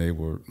 Like, I mean, they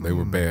were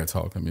bad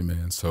talking me,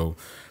 man. So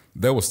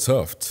that was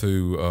tough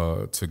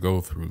to go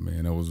through,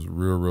 man. That was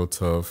real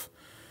tough.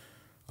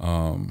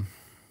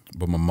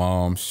 But my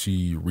mom,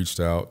 she reached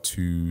out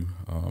to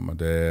my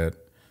dad.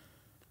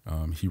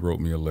 He wrote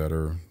me a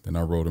letter. Then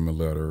I wrote him a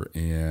letter,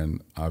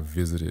 and I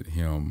visited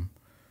him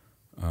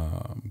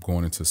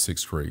going into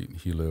 6th grade.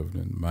 He lived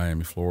in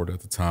Miami, Florida at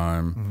the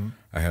time.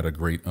 I had a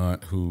great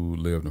aunt who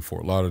lived in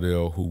Fort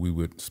Lauderdale, who we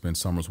would spend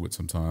summers with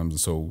sometimes. And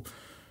so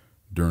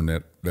during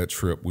that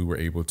trip, we were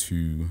able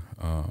to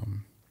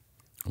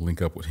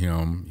link up with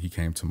him. He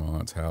came to my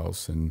aunt's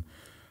house, and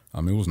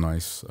it was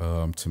nice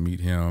to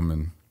meet him.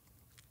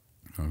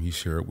 And he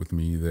shared with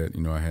me that,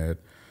 you know, I had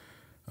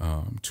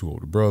 2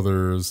 older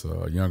brothers,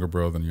 a younger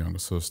brother and a younger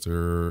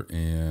sister.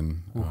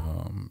 And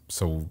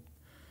so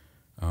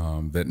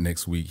that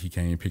next week he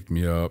came, picked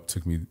me up,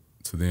 took me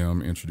to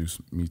them, introduced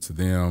me to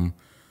them.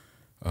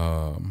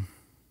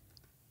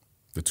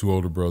 The two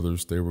older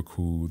brothers, they were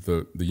cool.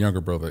 The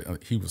younger brother,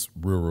 he was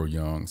real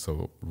young,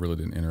 so really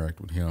didn't interact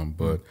with him.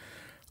 But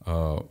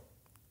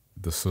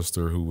the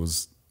sister who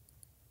was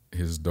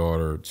his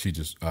daughter, she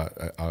just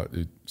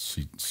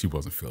she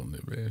wasn't feeling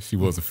it, man. She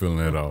wasn't feeling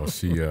it at all.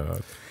 She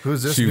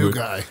who's this new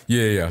guy?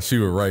 Yeah. She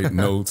would write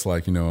notes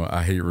like,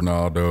 I hate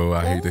Ronaldo.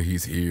 I hate that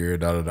he's here.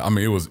 Da, da, da. I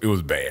mean, it was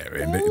bad,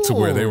 man. To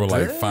where they were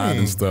like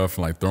finding stuff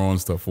and like throwing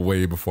stuff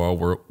away before I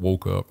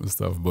woke up and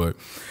stuff. But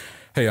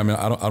hey, I mean,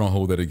 I don't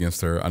hold that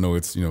against her. I know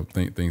it's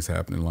things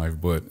happen in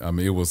life, but I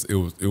mean, it was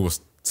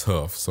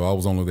tough. So I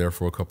was only there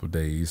for a couple of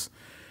days.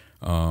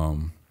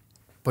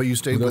 But you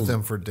stayed with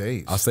them for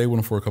days. I stayed with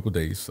them for a couple of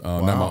days.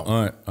 Wow.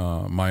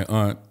 Now my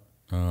aunt,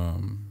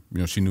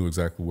 she knew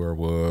exactly where I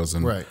was,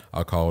 and right.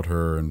 I called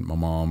her, and my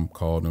mom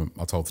called them.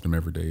 I talked to them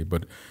every day,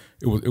 but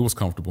it was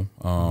comfortable.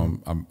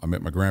 I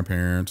met my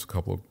grandparents, a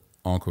couple of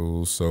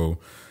uncles, so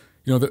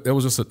that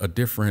was just a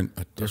different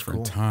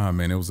cool. time,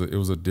 man. It was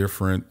a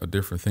different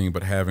thing.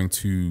 But having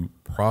to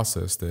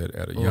process that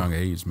at a young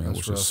age, man,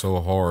 was just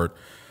so hard.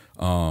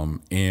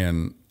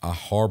 And I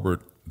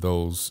harbored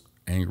those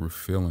angry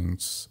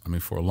feelings, I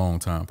mean, for a long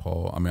time,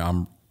 Paul. I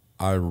mean,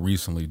 I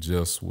recently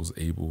just was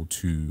able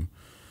to,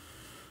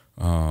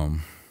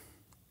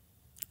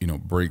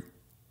 break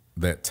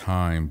that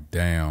time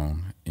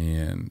down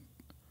and,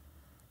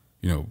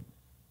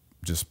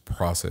 just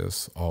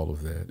process all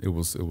of that. It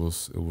was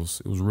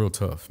real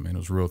tough, man. It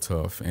was real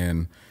tough.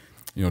 And,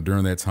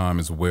 during that time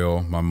as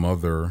well, my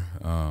mother,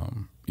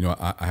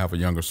 I have a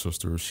younger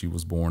sister. She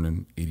was born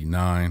in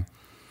 '89.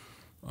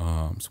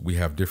 So we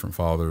have different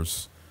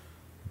fathers.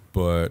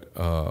 But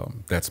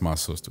that's my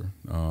sister,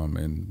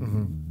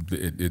 and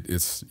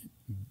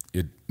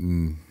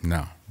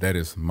that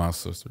is my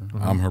sister.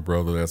 I'm her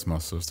brother. That's my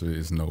sister.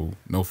 There's no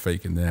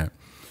faking that.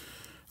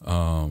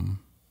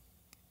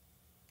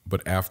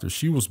 But after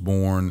she was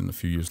born, and a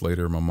few years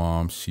later, my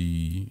mom,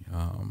 she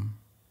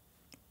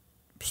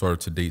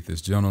started to date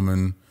this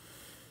gentleman,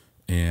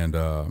 and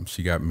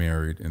she got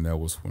married, and that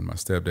was when my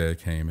stepdad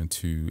came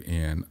into,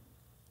 and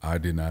I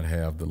did not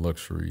have the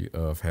luxury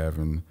of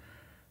having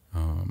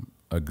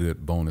a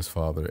good bonus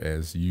father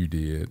as you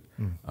did.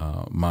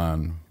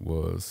 Mine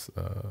was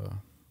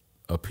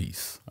a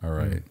piece. All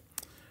right.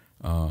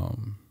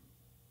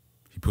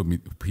 He put me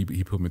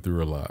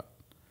through a lot.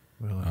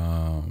 Really?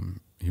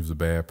 He was a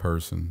bad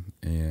person,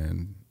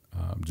 and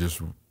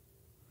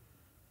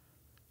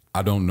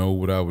I don't know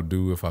what I would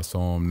do if I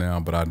saw him now,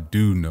 but I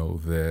do know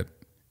that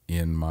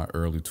in my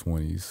early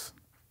 20s,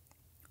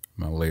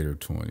 my later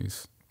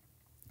 20s,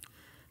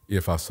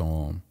 if I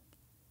saw him,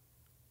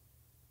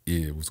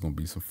 it was going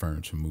to be some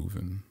furniture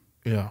moving.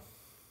 Yeah.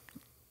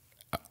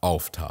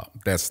 Off top.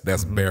 That's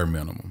bare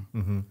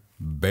minimum.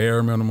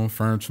 Bare minimum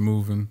furniture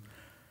moving.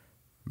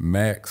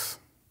 Max.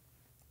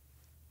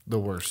 The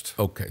worst.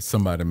 Okay,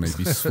 somebody may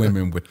be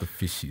swimming with the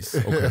fishies.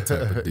 Okay,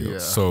 type of deal. Yeah.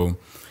 So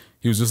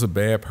he was just a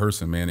bad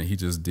person, man, and he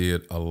just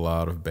did a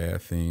lot of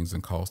bad things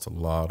and caused a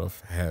lot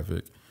of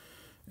havoc.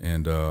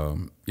 And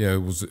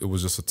it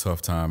was just a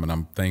tough time. And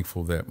I'm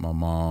thankful that my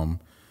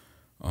mom,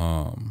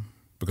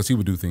 because he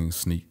would do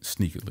things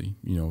sneakily,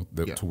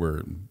 to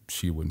where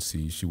she wouldn't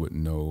see, she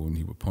wouldn't know, and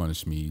he would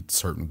punish me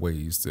certain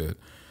ways that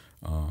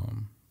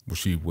where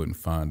she wouldn't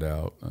find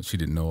out. She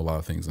didn't know a lot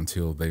of things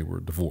until they were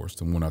divorced,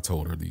 and when I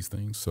told her these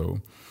things.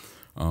 So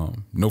no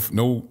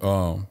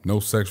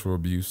sexual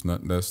abuse.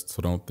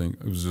 So don't think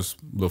it was just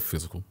a little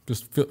physical,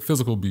 just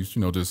physical abuse.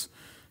 Just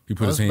he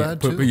put his hand.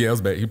 It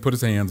was bad. He put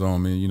his hands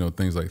on me.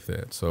 Things like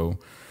that. So.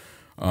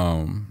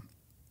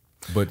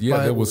 But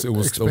yeah, it was.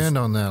 Expand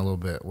on that a little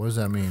bit. What does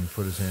that mean?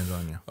 Put his hands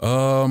on you.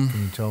 Can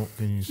you tell?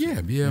 Can you?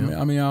 Yeah.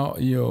 I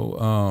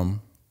mean,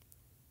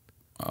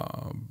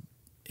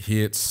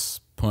 hits,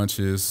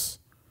 punches,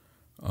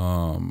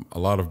 a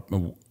lot of.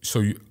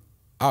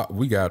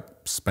 We got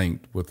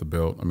spanked with the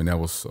belt. I mean, that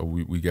was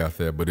we got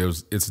that, but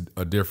it's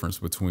a difference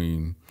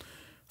between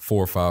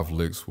 4 or 5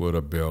 licks with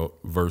a belt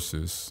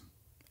versus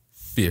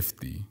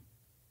 50,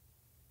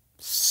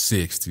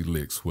 60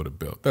 licks with a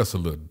belt. That's a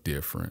little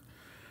different.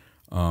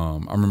 I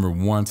remember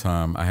one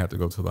time I had to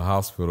go to the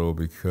hospital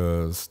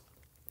because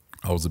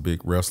I was a big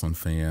wrestling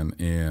fan,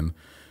 and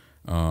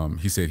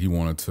he said he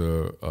wanted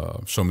to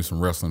show me some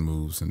wrestling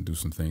moves and do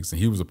some things. And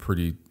he was a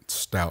pretty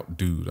stout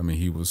dude. I mean,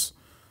 he was,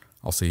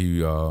 I'll say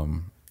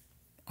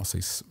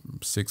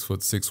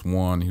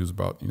 6'6'1". He was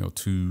about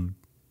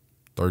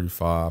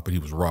 235, but he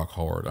was rock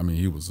hard. I mean,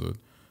 he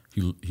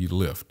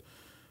lift.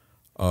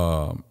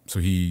 So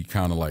he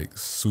kind of like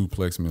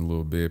suplexed me a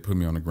little bit, put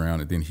me on the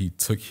ground, and then he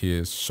took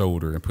his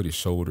shoulder and put his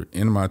shoulder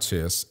in my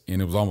chest,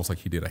 and it was almost like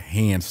he did a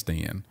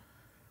handstand,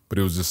 but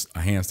it was just a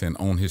handstand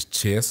on his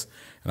chest,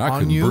 and I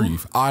couldn't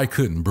breathe. I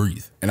couldn't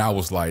breathe, and I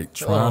was like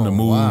trying to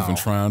move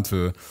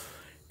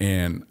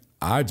and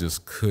I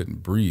just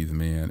couldn't breathe,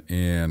 man.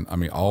 And I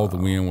mean, all the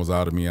wind was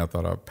out of me. I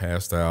thought I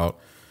passed out.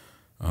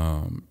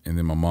 And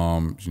then my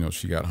mom,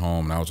 she got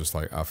home, and I was just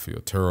like, I feel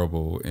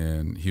terrible.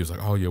 And he was like,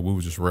 oh yeah, we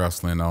were just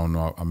wrestling. I don't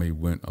know, I may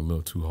went a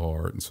little too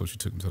hard. And so she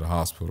took me to the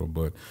hospital,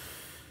 but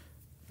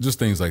just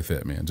things like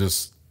that, man.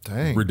 Just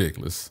Dang.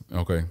 Ridiculous.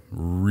 Okay.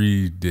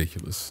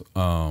 Ridiculous.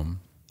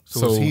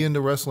 So was he into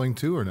wrestling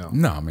too, or no?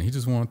 No, man. He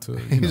just wanted to.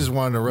 He just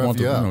wanted to rough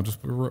you up. You know, just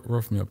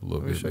rough me up a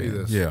little bit. Show you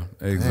this. Yeah,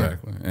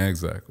 exactly,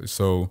 exactly.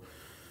 So,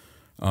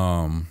 he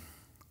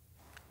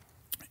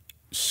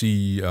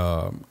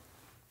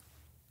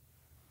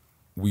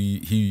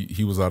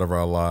was out of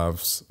our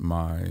lives.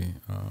 My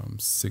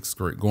 6th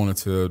grade, going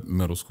into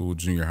middle school,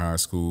 junior high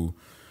school.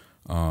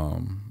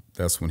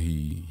 That's when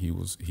he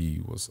was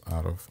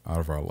out of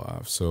our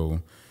lives.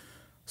 So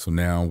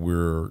now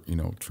we're, you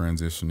know,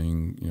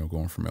 transitioning, you know,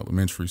 going from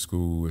elementary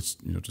school. It's,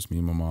 you know, just me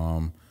and my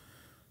mom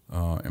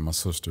and my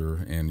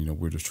sister. And, you know,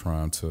 we're just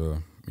trying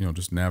to, you know,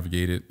 just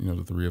navigate it, you know,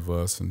 the 3 of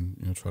us and,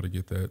 you know, try to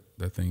get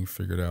that thing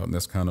figured out. And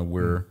that's kind of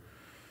where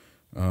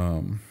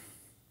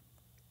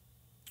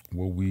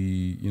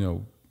we, you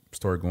know,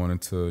 start going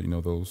into, you know,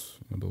 those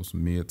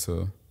mid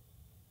to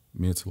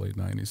late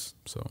 90s.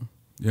 So,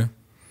 yeah.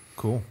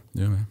 Cool.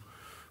 Yeah, man.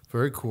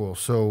 Very cool.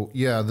 So,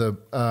 yeah,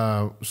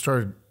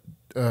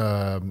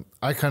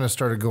 I kind of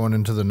started going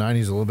into the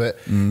 90s a little bit.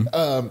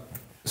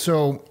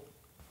 So,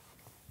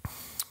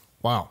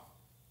 wow.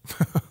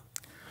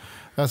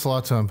 That's a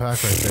lot to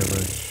unpack right there,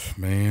 buddy.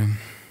 Man.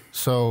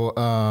 So,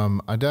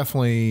 I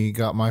definitely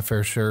got my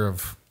fair share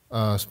of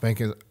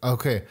spanking.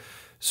 Okay.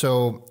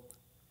 So,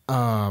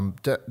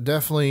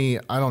 definitely,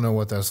 I don't know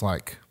what that's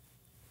like.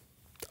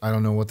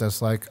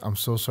 I'm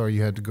so sorry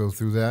you had to go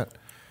through that.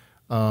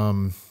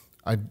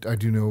 I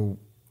do know,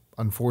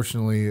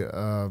 unfortunately,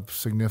 a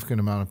significant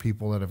amount of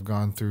people that have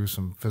gone through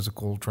some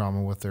physical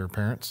trauma with their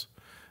parents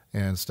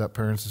and step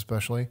parents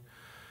especially,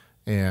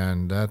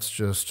 and that's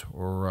just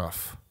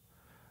rough.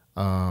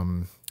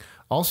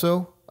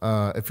 Also,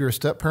 if you're a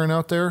step parent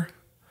out there,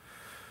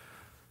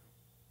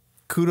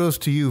 kudos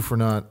to you for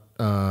not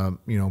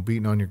you know,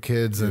 beating on your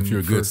kids and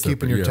for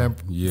keeping your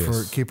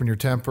keeping your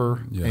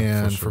temper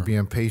and for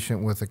being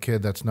patient with a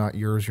kid that's not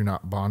yours, you're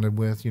not bonded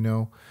with. You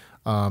know,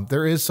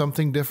 there is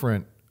something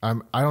different. I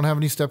don't have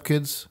any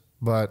stepkids,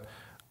 but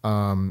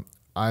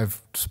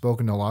I've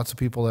spoken to lots of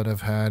people that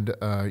have had,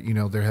 you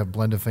know, they have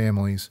blended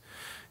families,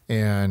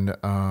 and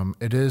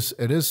it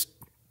is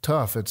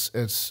tough.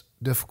 It's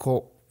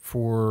difficult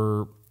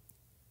for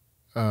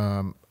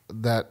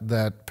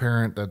that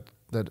parent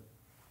that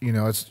you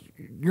know,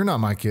 you're not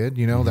my kid.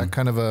 You know, that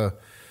kind of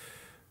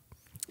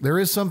there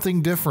is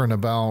something different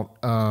about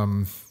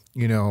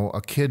you know,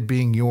 a kid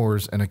being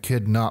yours and a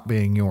kid not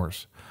being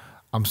yours.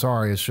 I'm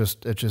sorry, it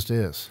just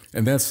is.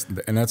 And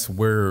that's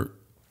where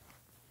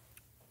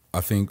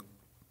I think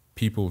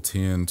people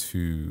tend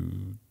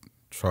to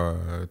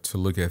try to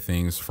look at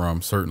things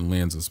from certain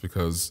lenses,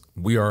 because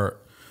we're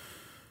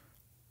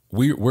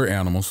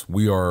animals.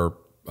 We are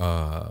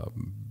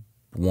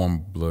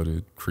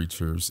warm-blooded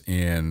creatures,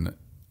 and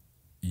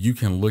you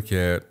can look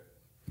at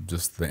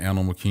just the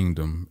animal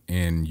kingdom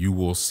and you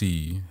will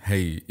see,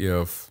 hey,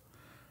 if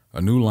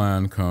a new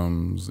lion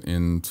comes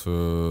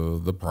into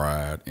the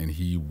pride and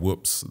he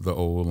whoops the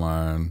old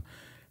lion,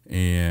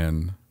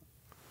 and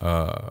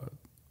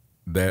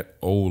that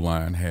old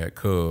lion had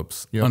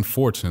cubs. Yep.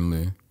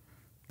 Unfortunately,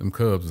 them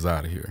cubs is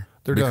out of here.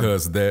 They're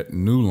because done. That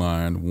new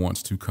lion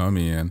wants to come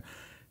in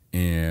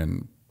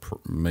and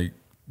make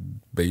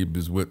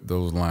babies with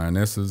those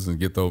lionesses and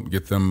get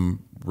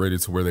them ready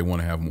to where they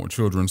want to have more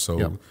children. So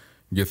yep.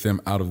 Get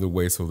them out of the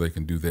way so they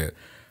can do that.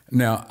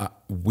 Now,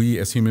 we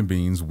as human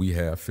beings, we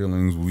have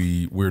feelings.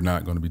 We're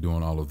not going to be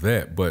doing all of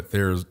that, but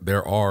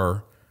there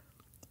are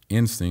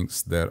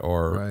instincts that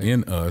are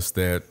in us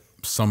that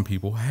some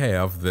people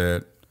have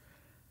that,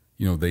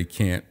 you know, they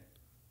can't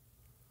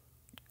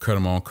cut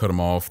them on, cut them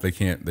off. They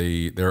can't.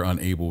 They're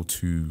unable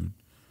to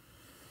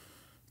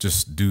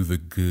just do the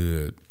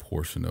good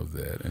portion of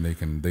that, and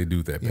they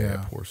do that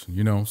bad portion.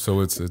 You know,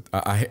 so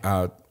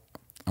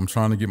I'm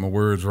trying to get my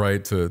words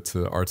right to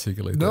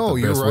articulate that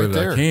the best way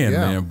that I can,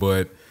 man.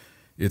 But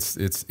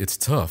it's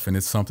tough, and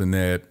it's something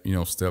that, you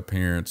know, step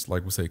parents,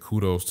 like we say,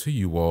 kudos to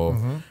you all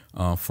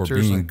for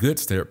being good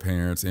step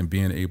parents and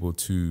being able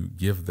to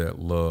give that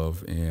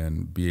love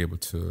and be able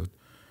to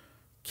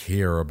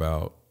care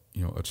about,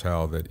 you know, a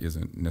child that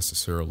isn't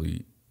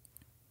necessarily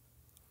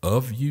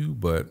of you,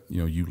 but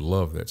you know, you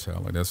love that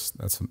child. Like that's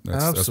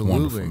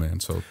wonderful, man.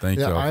 So thank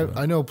y'all.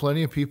 I know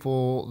plenty of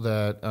people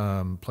that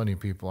I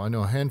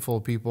know a handful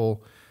of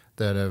people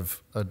that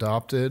have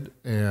adopted,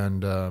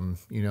 and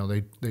you know,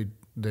 they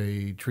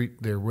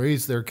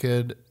raise their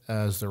kid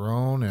as their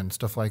own and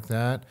stuff like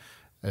that.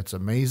 It's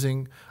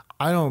amazing.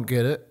 I don't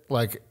get it.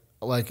 Like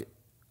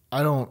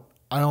I don't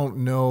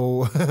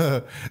know.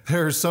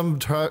 There's some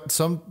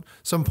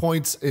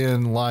points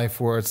in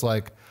life where it's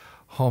like,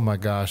 oh my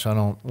gosh, I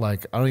don't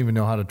even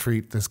know how to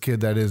treat this kid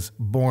that is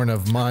born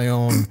of my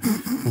own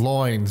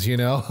loins, you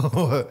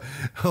know?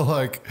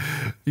 Like,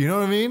 you know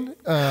what I mean?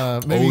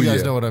 Maybe you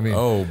guys know what I mean.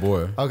 Oh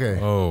boy. Okay.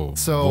 Oh,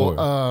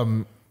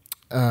 so,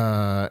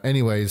 boy.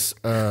 Anyways,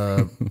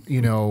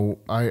 you know,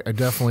 I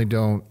definitely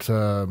don't,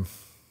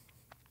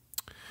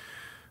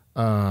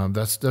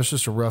 That's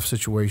just a rough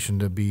situation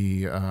to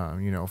be,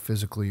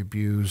 physically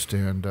abused.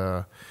 And,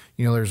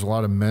 there's a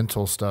lot of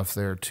mental stuff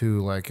there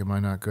too. Like, am I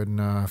not good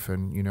enough?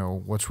 And,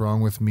 what's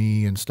wrong with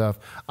me and stuff.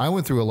 I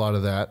went through a lot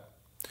of that.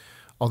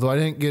 Although I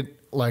didn't get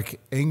like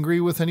angry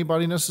with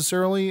anybody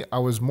necessarily, I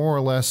was more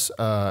or less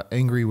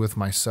angry with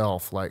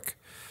myself. Like,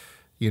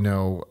 I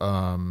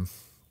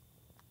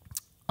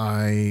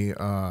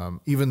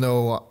even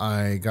though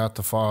I got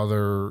the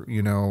father,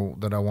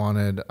 that I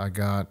wanted, I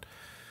got,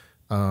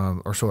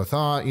 or so I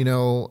thought,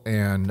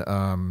 and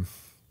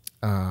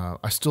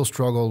I still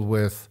struggled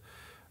with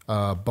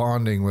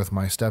bonding with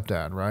my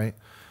stepdad, right?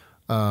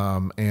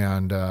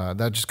 And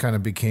that just kind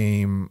of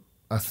became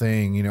a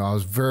thing. I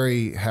was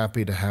very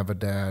happy to have a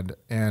dad,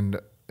 and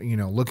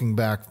looking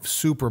back,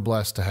 super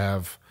blessed to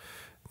have.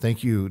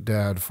 Thank you,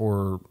 Dad,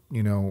 for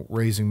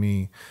raising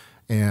me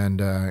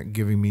and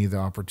giving me the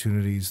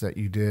opportunities that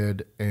you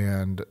did,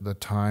 and the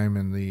time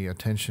and the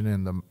attention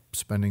and the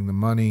spending the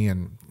money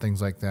and things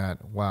like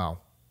that. Wow,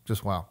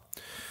 just wow.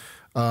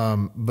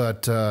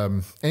 But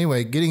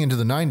anyway, getting into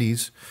the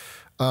 90s.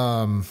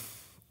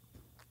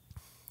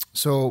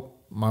 So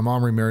my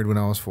mom remarried when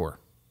I was 4.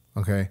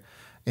 Okay.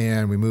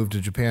 And we moved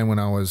to Japan when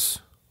I was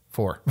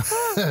 4.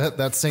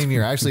 That same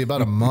year, actually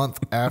about a month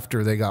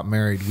after they got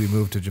married, we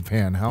moved to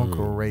Japan. How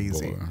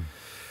crazy. Boy.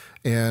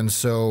 And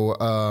so,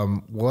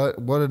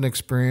 what an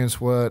experience,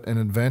 what an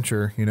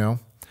adventure,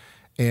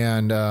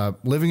 and,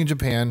 living in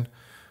Japan,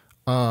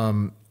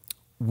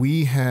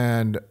 we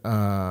had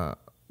a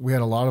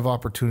lot of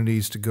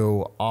opportunities to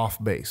go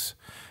off base.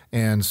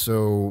 And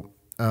so,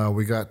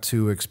 we got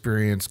to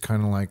experience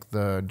kind of like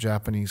the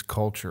Japanese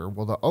culture.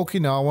 Well, the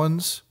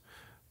Okinawans,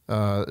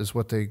 is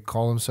what they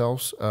call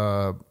themselves.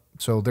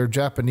 So they're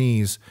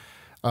Japanese,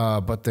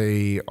 but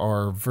they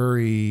are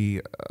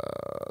very,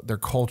 their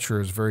culture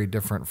is very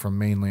different from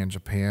mainland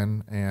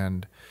Japan.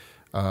 And,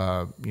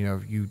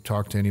 if you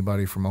talk to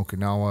anybody from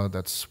Okinawa,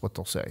 that's what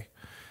they'll say,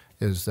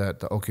 is that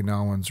the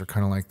Okinawans are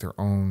kind of like their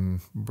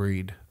own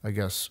breed, I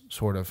guess,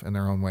 sort of in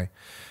their own way.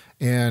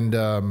 And,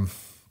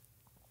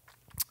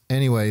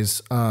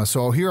 anyways,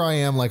 so here I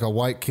am, like a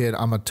white kid.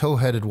 I'm a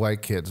tow-headed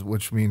white kid,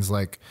 which means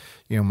like,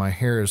 my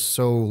hair is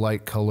so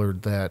light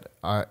colored that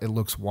it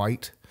looks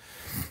white.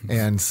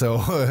 And so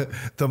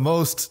the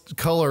most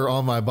color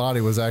on my body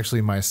was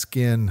actually my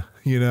skin,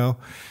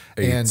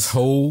 And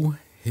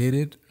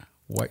tow-headed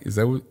white, is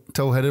that what?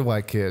 Tow-headed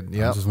white kid,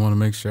 yeah. I just want to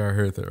make sure I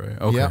heard that right.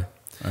 Okay, yep.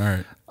 All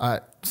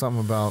right.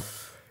 Something about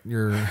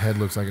your head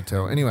looks like a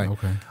toe. Anyway,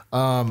 okay.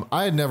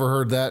 I had never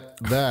heard that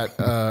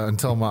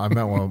until I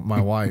met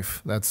my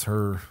wife. That's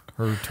her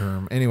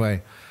term.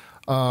 Anyway,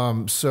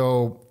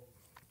 so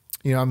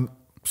I'm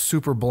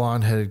super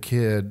blonde-headed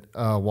kid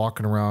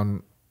walking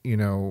around,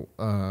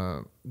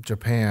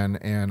 Japan,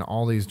 and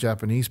all these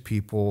Japanese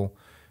people,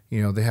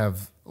 they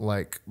have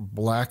like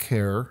black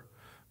hair,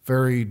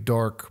 very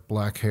dark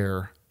black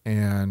hair,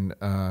 and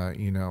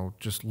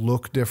just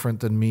look different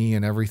than me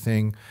and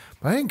everything.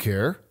 But I didn't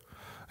care.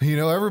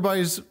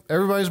 Everybody's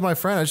my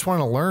friend. I just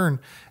wanted to learn.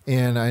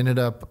 And I ended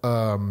up,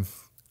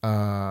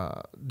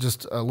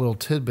 just a little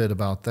tidbit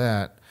about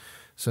that,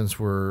 since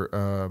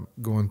we're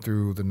going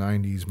through the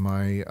 90s.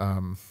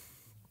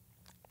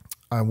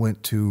 I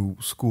went to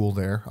school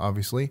there,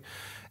 obviously.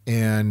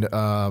 And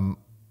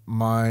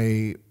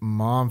my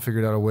mom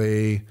figured out a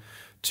way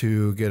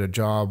to get a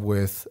job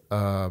with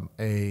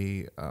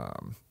a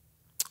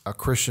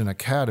Christian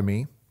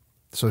academy.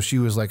 So she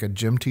was like a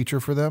gym teacher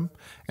for them.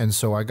 And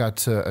so I got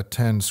to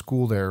attend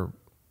school there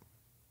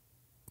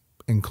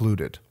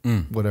included,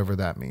 whatever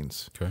that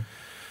means. Okay.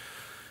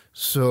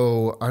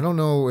 So I don't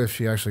know if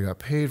she actually got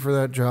paid for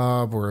that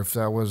job, or if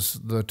that was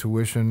the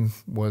tuition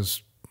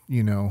was,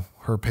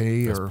 her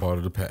pay. That's or part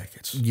of the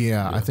package.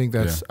 Yeah, I think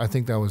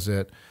that was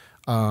it.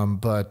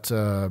 But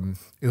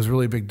it was a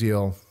really big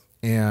deal.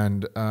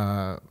 And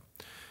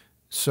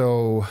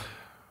so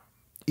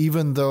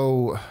even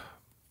though,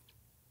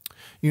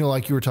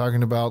 like you were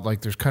talking about,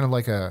 like there's kind of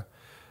like a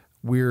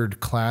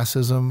weird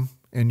classism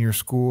in your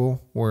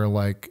school where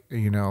like,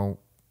 who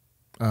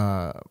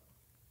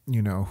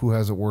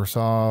has it worse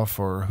off,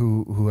 or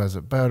who has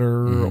it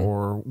better,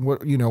 or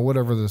what,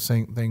 whatever the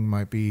same thing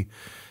might be.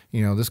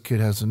 This kid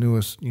has the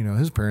newest,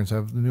 his parents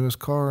have the newest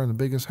car and the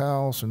biggest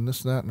house and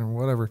this, that, and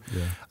whatever.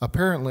 Yeah.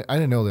 Apparently, I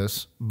didn't know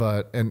this,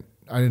 and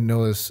I didn't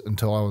know this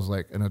until I was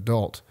like an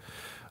adult.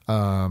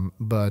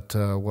 But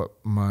what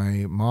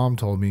my mom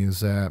told me is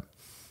that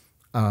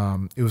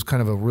it was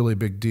kind of a really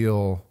big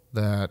deal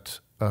that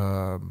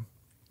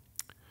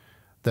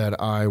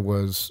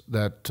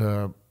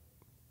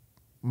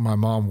my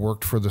mom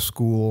worked for the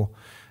school,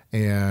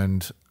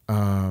 and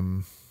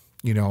I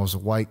was a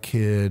white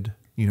kid,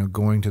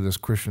 going to this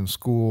Christian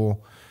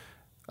school.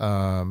 It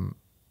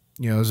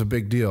was a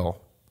big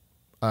deal.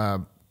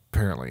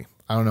 Apparently,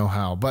 I don't know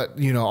how, but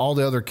all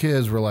the other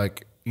kids were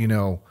like,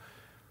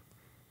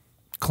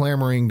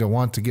 clamoring to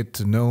want to get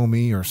to know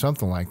me or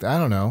something like that. I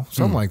don't know,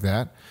 something like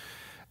that.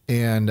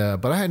 And,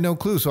 but I had no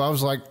clue. So I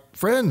was like,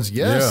 friends,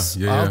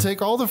 yes, I'll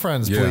take all the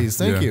friends, please.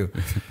 Thank you.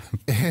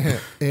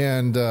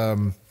 And,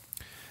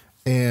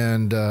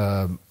 And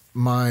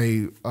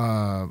my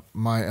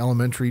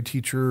elementary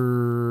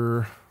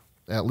teacher,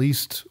 at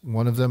least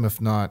one of them, if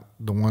not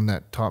the one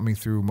that taught me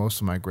through most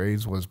of my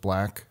grades, was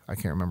black. I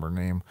can't remember her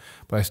name,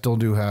 but I still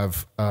do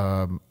have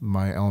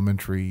my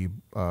elementary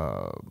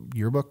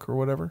yearbook or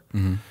whatever.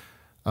 Mm-hmm.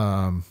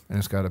 And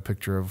it's got a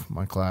picture of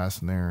my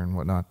class in there and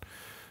whatnot.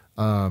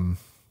 And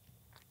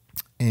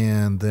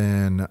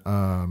then,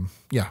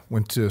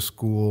 went to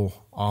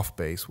school off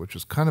base, which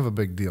was kind of a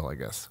big deal, I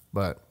guess,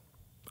 but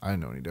I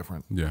didn't know any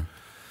different. Yeah.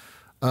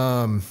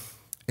 And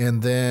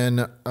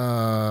then,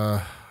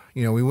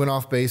 we went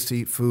off base to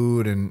eat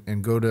food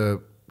and go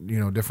to,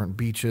 different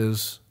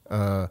beaches,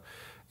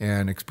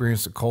 and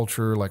experience the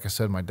culture. Like I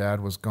said, my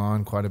dad was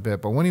gone quite a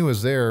bit, but when he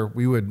was there,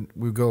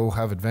 we'd go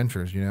have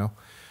adventures,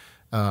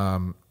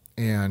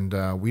 and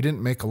we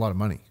didn't make a lot of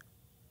money.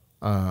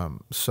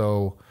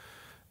 So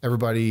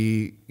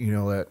everybody,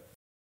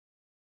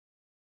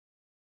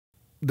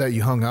 that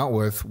you hung out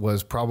with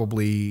was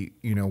probably,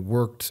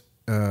 worked,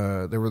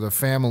 there were the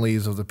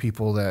families of the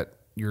people that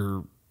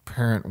your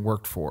parent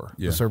worked for,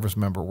 the service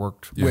member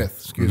worked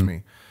with, excuse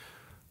me.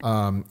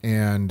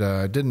 And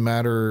it didn't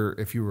matter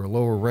if you were a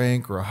lower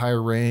rank or a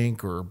higher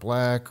rank or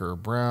black or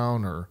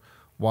brown or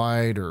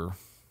white or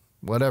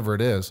whatever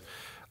it is.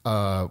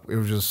 It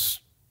was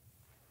just,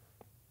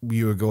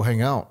 you would go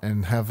hang out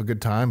and have a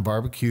good time,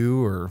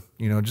 barbecue, or,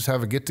 just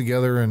have a get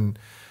together. And,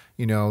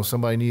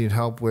 somebody needed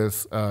help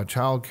with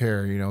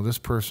childcare, this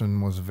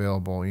person was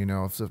available,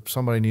 if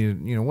somebody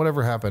needed,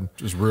 whatever happened.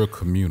 Just real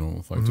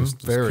communal, like just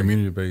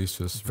community based,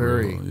 just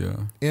very,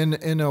 real, yeah.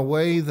 In a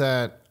way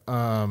that,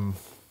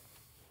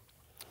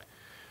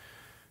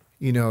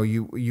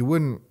 you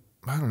wouldn't,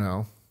 I don't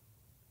know,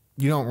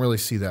 you don't really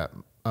see that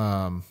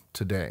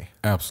today.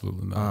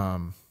 Absolutely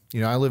not.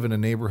 I live in a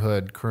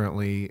neighborhood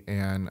currently,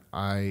 and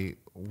I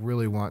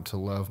really want to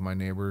love my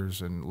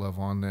neighbors and love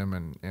on them,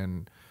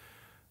 and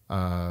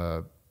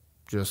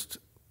just,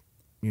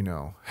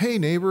 hey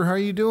neighbor, how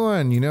you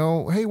doing?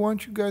 Hey, why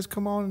don't you guys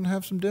come on and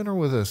have some dinner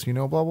with us?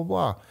 Blah, blah,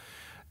 blah.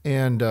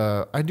 And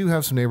I do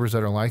have some neighbors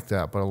that are like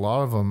that, but a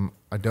lot of them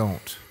I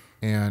don't.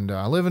 And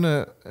I live in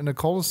a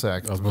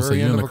cul-de-sac. I was going to say,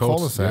 you're in the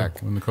cul-de-sac.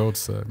 Yeah, in the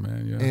cul-de-sac,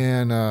 man, yeah.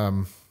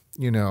 And,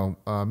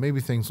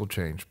 maybe things will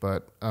change,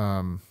 but,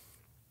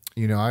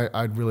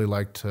 I'd really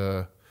like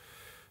to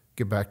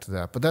get back to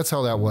that. But that's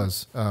how that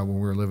was when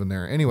we were living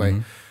there.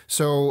 Anyway,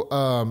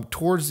 so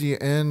towards the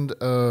end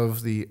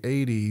of the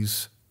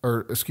 80s,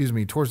 or excuse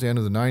me, towards the end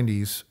of the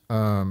 90s,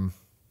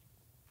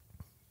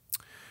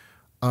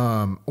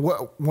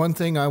 one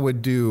thing I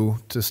would do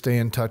to stay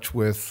in touch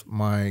with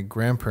my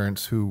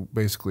grandparents, who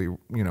basically,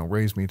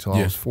 raised me till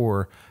I was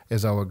 4,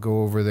 is I would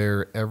go over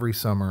there every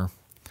summer.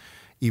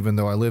 Even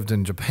though I lived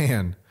in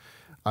Japan,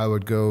 I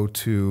would go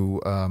to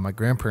my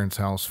grandparents'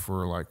 house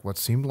for like what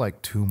seemed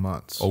like 2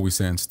 months. Oh, we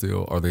saying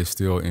still? Are they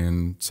still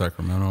in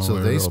Sacramento? So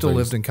they still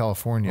lived in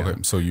California.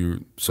 Okay,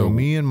 so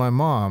me and my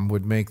mom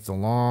would make the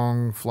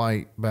long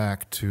flight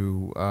back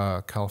to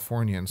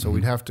California, and so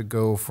we'd have to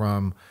go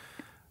from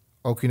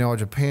Okinawa,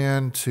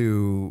 Japan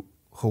to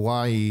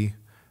Hawaii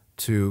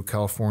to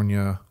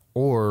California,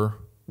 or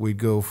we'd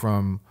go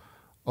from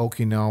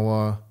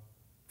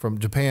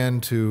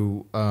Japan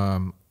to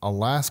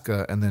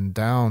Alaska and then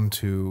down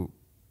to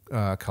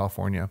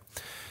California.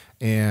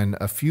 And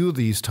a few of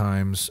these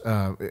times,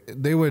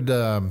 they would,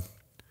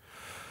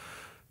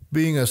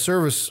 being a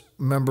service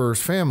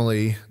member's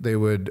family, they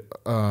would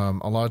a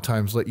lot of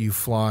times let you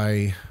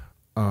fly,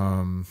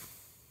 kind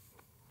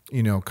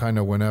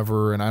of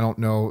whenever. And I don't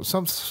know,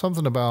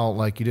 something about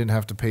like you didn't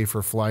have to pay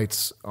for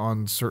flights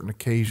on certain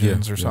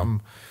occasions or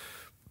something.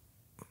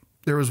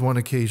 There was one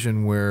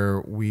occasion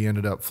where we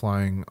ended up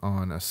flying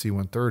on a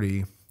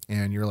C-130,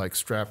 and you're like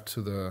strapped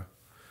to the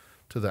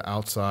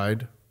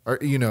outside, or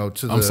to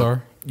the. I'm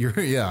sorry.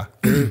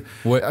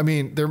 What? I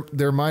mean,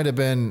 there might have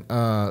been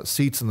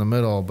seats in the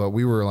middle, but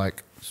we were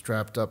like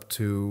strapped up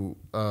to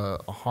a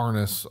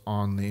harness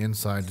on the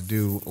inside to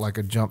do like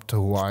a jump to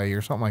Hawaii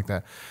or something like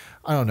that.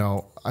 I don't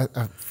know. I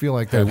feel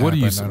like that. What are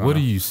you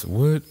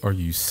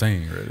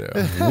saying right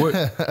now? What?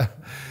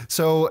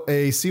 So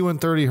a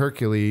C-130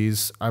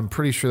 Hercules, I'm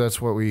pretty sure that's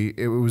what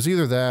it was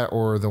either that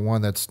or the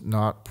one that's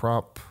not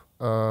prop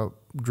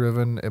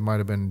driven. It might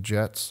have been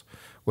jets,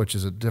 which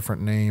is a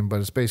different name, but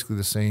it's basically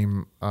the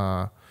same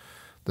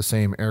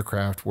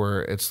aircraft,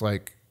 where it's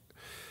like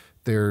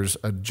there's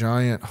a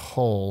giant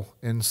hull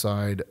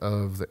inside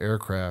of the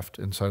aircraft,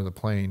 inside of the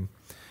plane,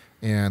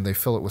 and they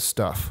fill it with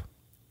stuff.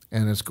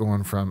 And it's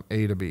going from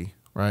A to B,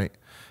 right?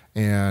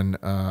 And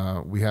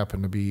we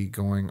happened to be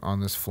going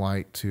on this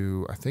flight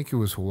to, I think it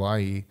was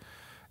Hawaii,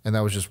 and that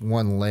was just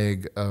one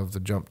leg of the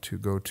jump to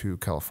go to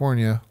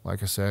California.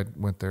 Like I said,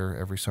 went there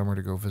every summer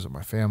to go visit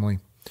my family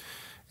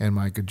and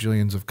my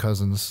gajillions of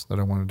cousins that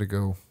I wanted to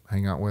go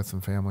hang out with,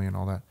 and family and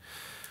all that.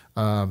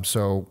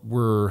 So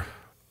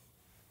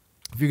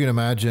if you can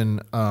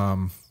imagine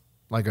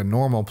like a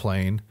normal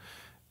plane,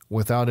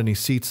 without any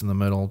seats in the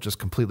middle, just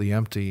completely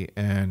empty.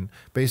 And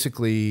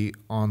basically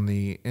on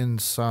the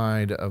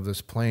inside of this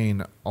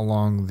plane,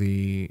 along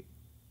the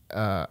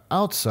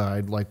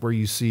outside, like where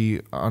you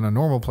see on a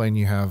normal plane,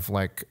 you have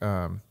like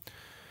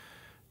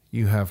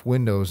you have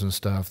windows and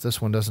stuff.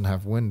 This one doesn't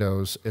have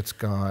windows. It's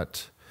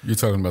got. You're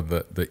talking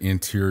about the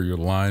interior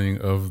lining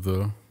of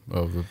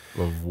what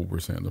we're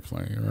saying, the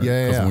plane, right?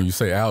 Yeah. Because when you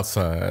say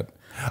outside,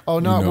 Oh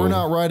no, we're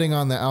not riding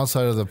on the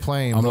outside of the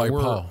plane. I'm but like,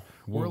 we're, Paul,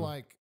 we're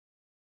like